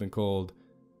for something called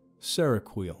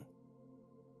Seroquel.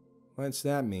 What's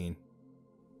that mean?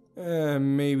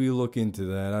 Maybe look into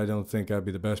that. I don't think I'd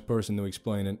be the best person to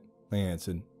explain it, I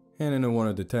answered, handing her one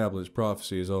of the tablets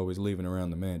Prophecy is always leaving around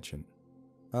the mansion.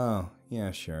 Oh,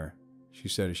 yeah, sure, she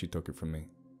said as she took it from me.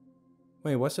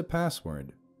 Wait, what's the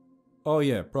password? Oh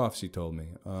yeah, Prophecy told me.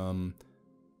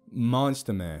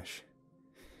 Monster Mash.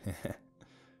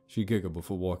 She giggled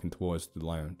before walking towards the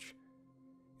lounge.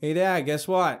 Hey Dad, guess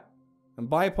what? I'm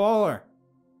bipolar.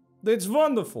 That's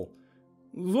wonderful.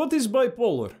 What is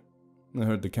bipolar? I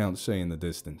heard the Count say in the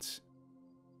distance.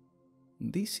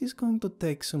 This is going to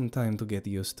take some time to get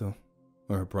used to,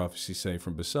 I heard Prophecy say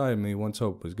from beside me once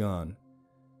Hope was gone.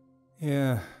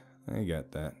 Yeah, I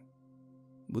get that.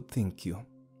 But thank you.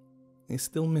 I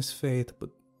still miss Faith, but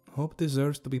Hope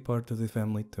deserves to be part of the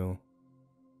family too.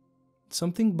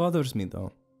 Something bothers me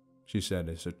though, she said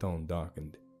as her tone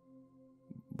darkened.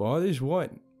 Bothers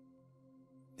what?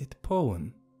 That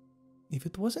poem. If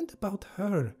it wasn't about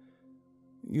her,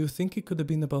 you think it could have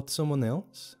been about someone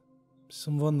else?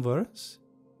 Someone worse?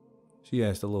 She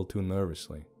asked a little too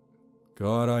nervously.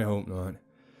 God, I hope not.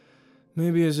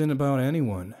 Maybe it isn't about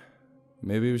anyone.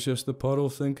 Maybe it was just the puddle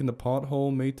thinking the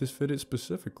pothole made this fit it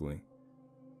specifically.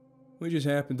 We just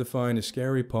happened to find a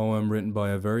scary poem written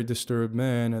by a very disturbed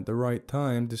man at the right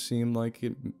time to seem like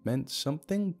it meant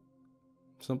something.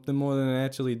 Something more than it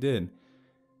actually did.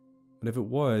 But if it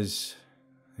was,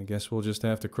 I guess we'll just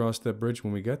have to cross that bridge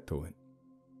when we get to it.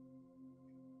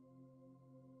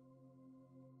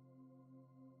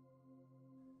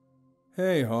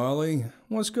 Hey, Harley,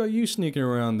 what's got you sneaking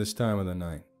around this time of the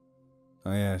night?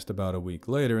 I asked about a week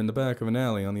later in the back of an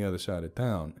alley on the other side of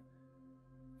town.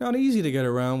 Not easy to get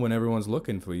around when everyone's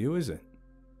looking for you, is it?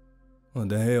 What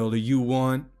the hell do you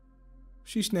want?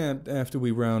 She snapped after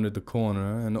we rounded the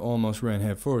corner and almost ran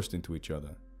headfirst into each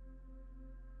other.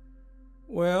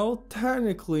 Well,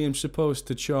 technically I'm supposed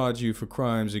to charge you for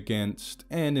crimes against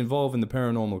and involving the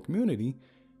paranormal community,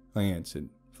 I answered,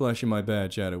 flashing my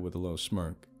badge at her with a low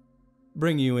smirk.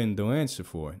 Bring you in to answer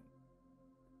for it.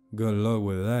 Good luck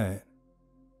with that,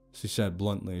 she said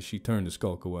bluntly as she turned to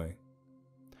skulk away.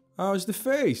 How's the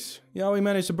face? Yowie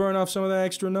managed to burn off some of that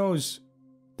extra nose.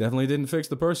 Definitely didn't fix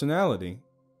the personality.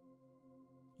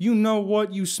 You know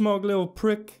what, you smug little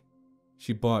prick?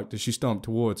 She barked as she stomped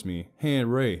towards me,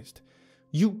 hand raised.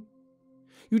 You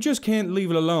just can't leave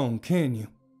it alone, can you?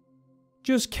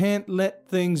 Just can't let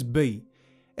things be.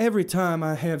 Every time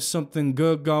I have something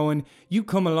good going, you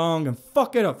come along and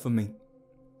fuck it up for me.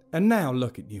 And now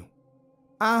look at you.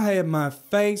 I had my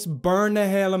face burned to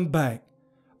hell and back.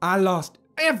 I lost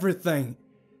everything.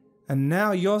 And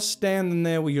now you're standing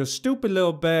there with your stupid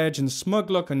little badge and smug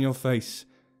look on your face.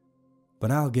 But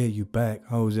I'll get you back,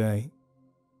 Jose.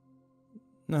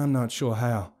 I'm not sure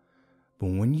how,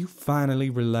 but when you finally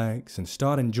relax and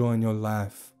start enjoying your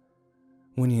life,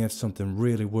 when you have something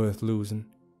really worth losing,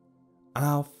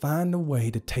 I'll find a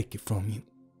way to take it from you.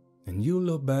 And you'll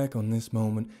look back on this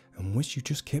moment and wish you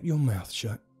just kept your mouth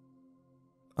shut.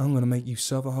 I'm gonna make you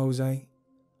suffer, Jose.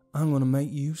 I'm gonna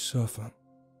make you suffer.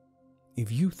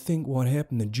 If you think what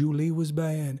happened to Julie was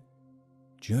bad,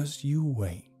 just you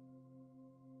wait.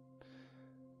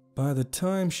 By the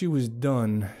time she was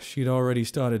done, she'd already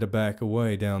started to back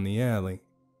away down the alley,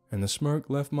 and the smirk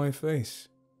left my face.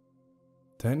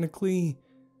 Technically,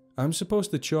 I'm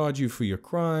supposed to charge you for your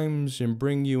crimes and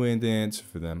bring you in to answer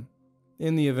for them,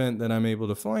 in the event that I'm able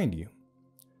to find you,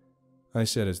 I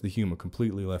said as the humor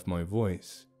completely left my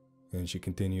voice, and she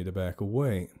continued to back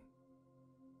away.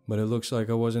 But it looks like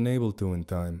I wasn't able to in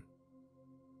time.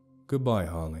 Goodbye,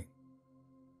 Holly,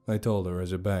 I told her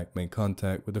as her back made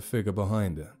contact with the figure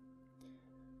behind her.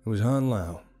 It was Han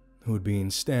Lao, who had been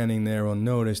standing there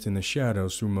unnoticed in the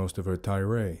shadows through most of her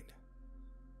tirade.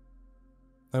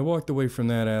 I walked away from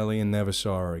that alley and never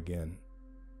saw her again,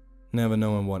 never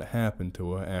knowing what happened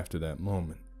to her after that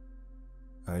moment.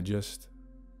 I just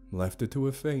left her to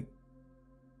her fate.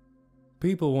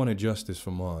 People wanted justice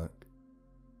for Mark,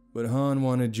 but Han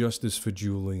wanted justice for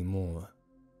Julie more.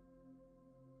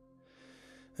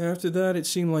 After that, it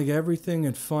seemed like everything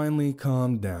had finally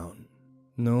calmed down.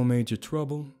 No major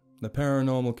trouble, the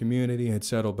paranormal community had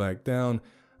settled back down,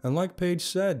 and like Paige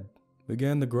said,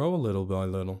 began to grow a little by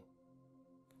little.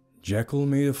 Jekyll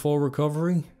made a full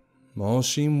recovery, all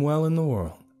seemed well in the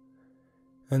world.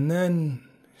 And then,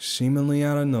 seemingly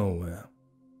out of nowhere,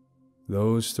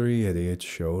 those three idiots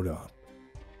showed up.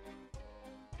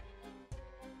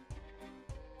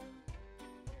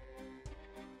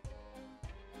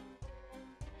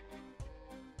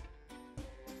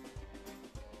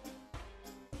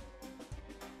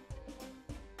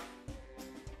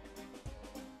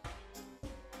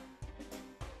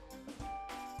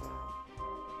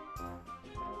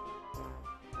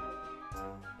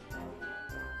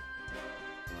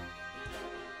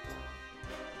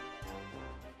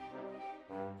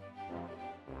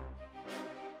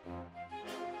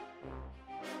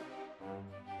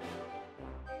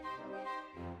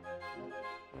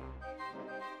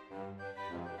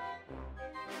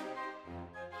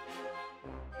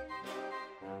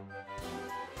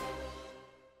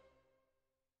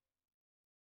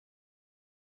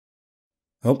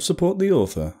 Help support the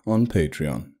author on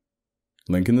Patreon.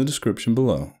 Link in the description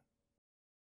below.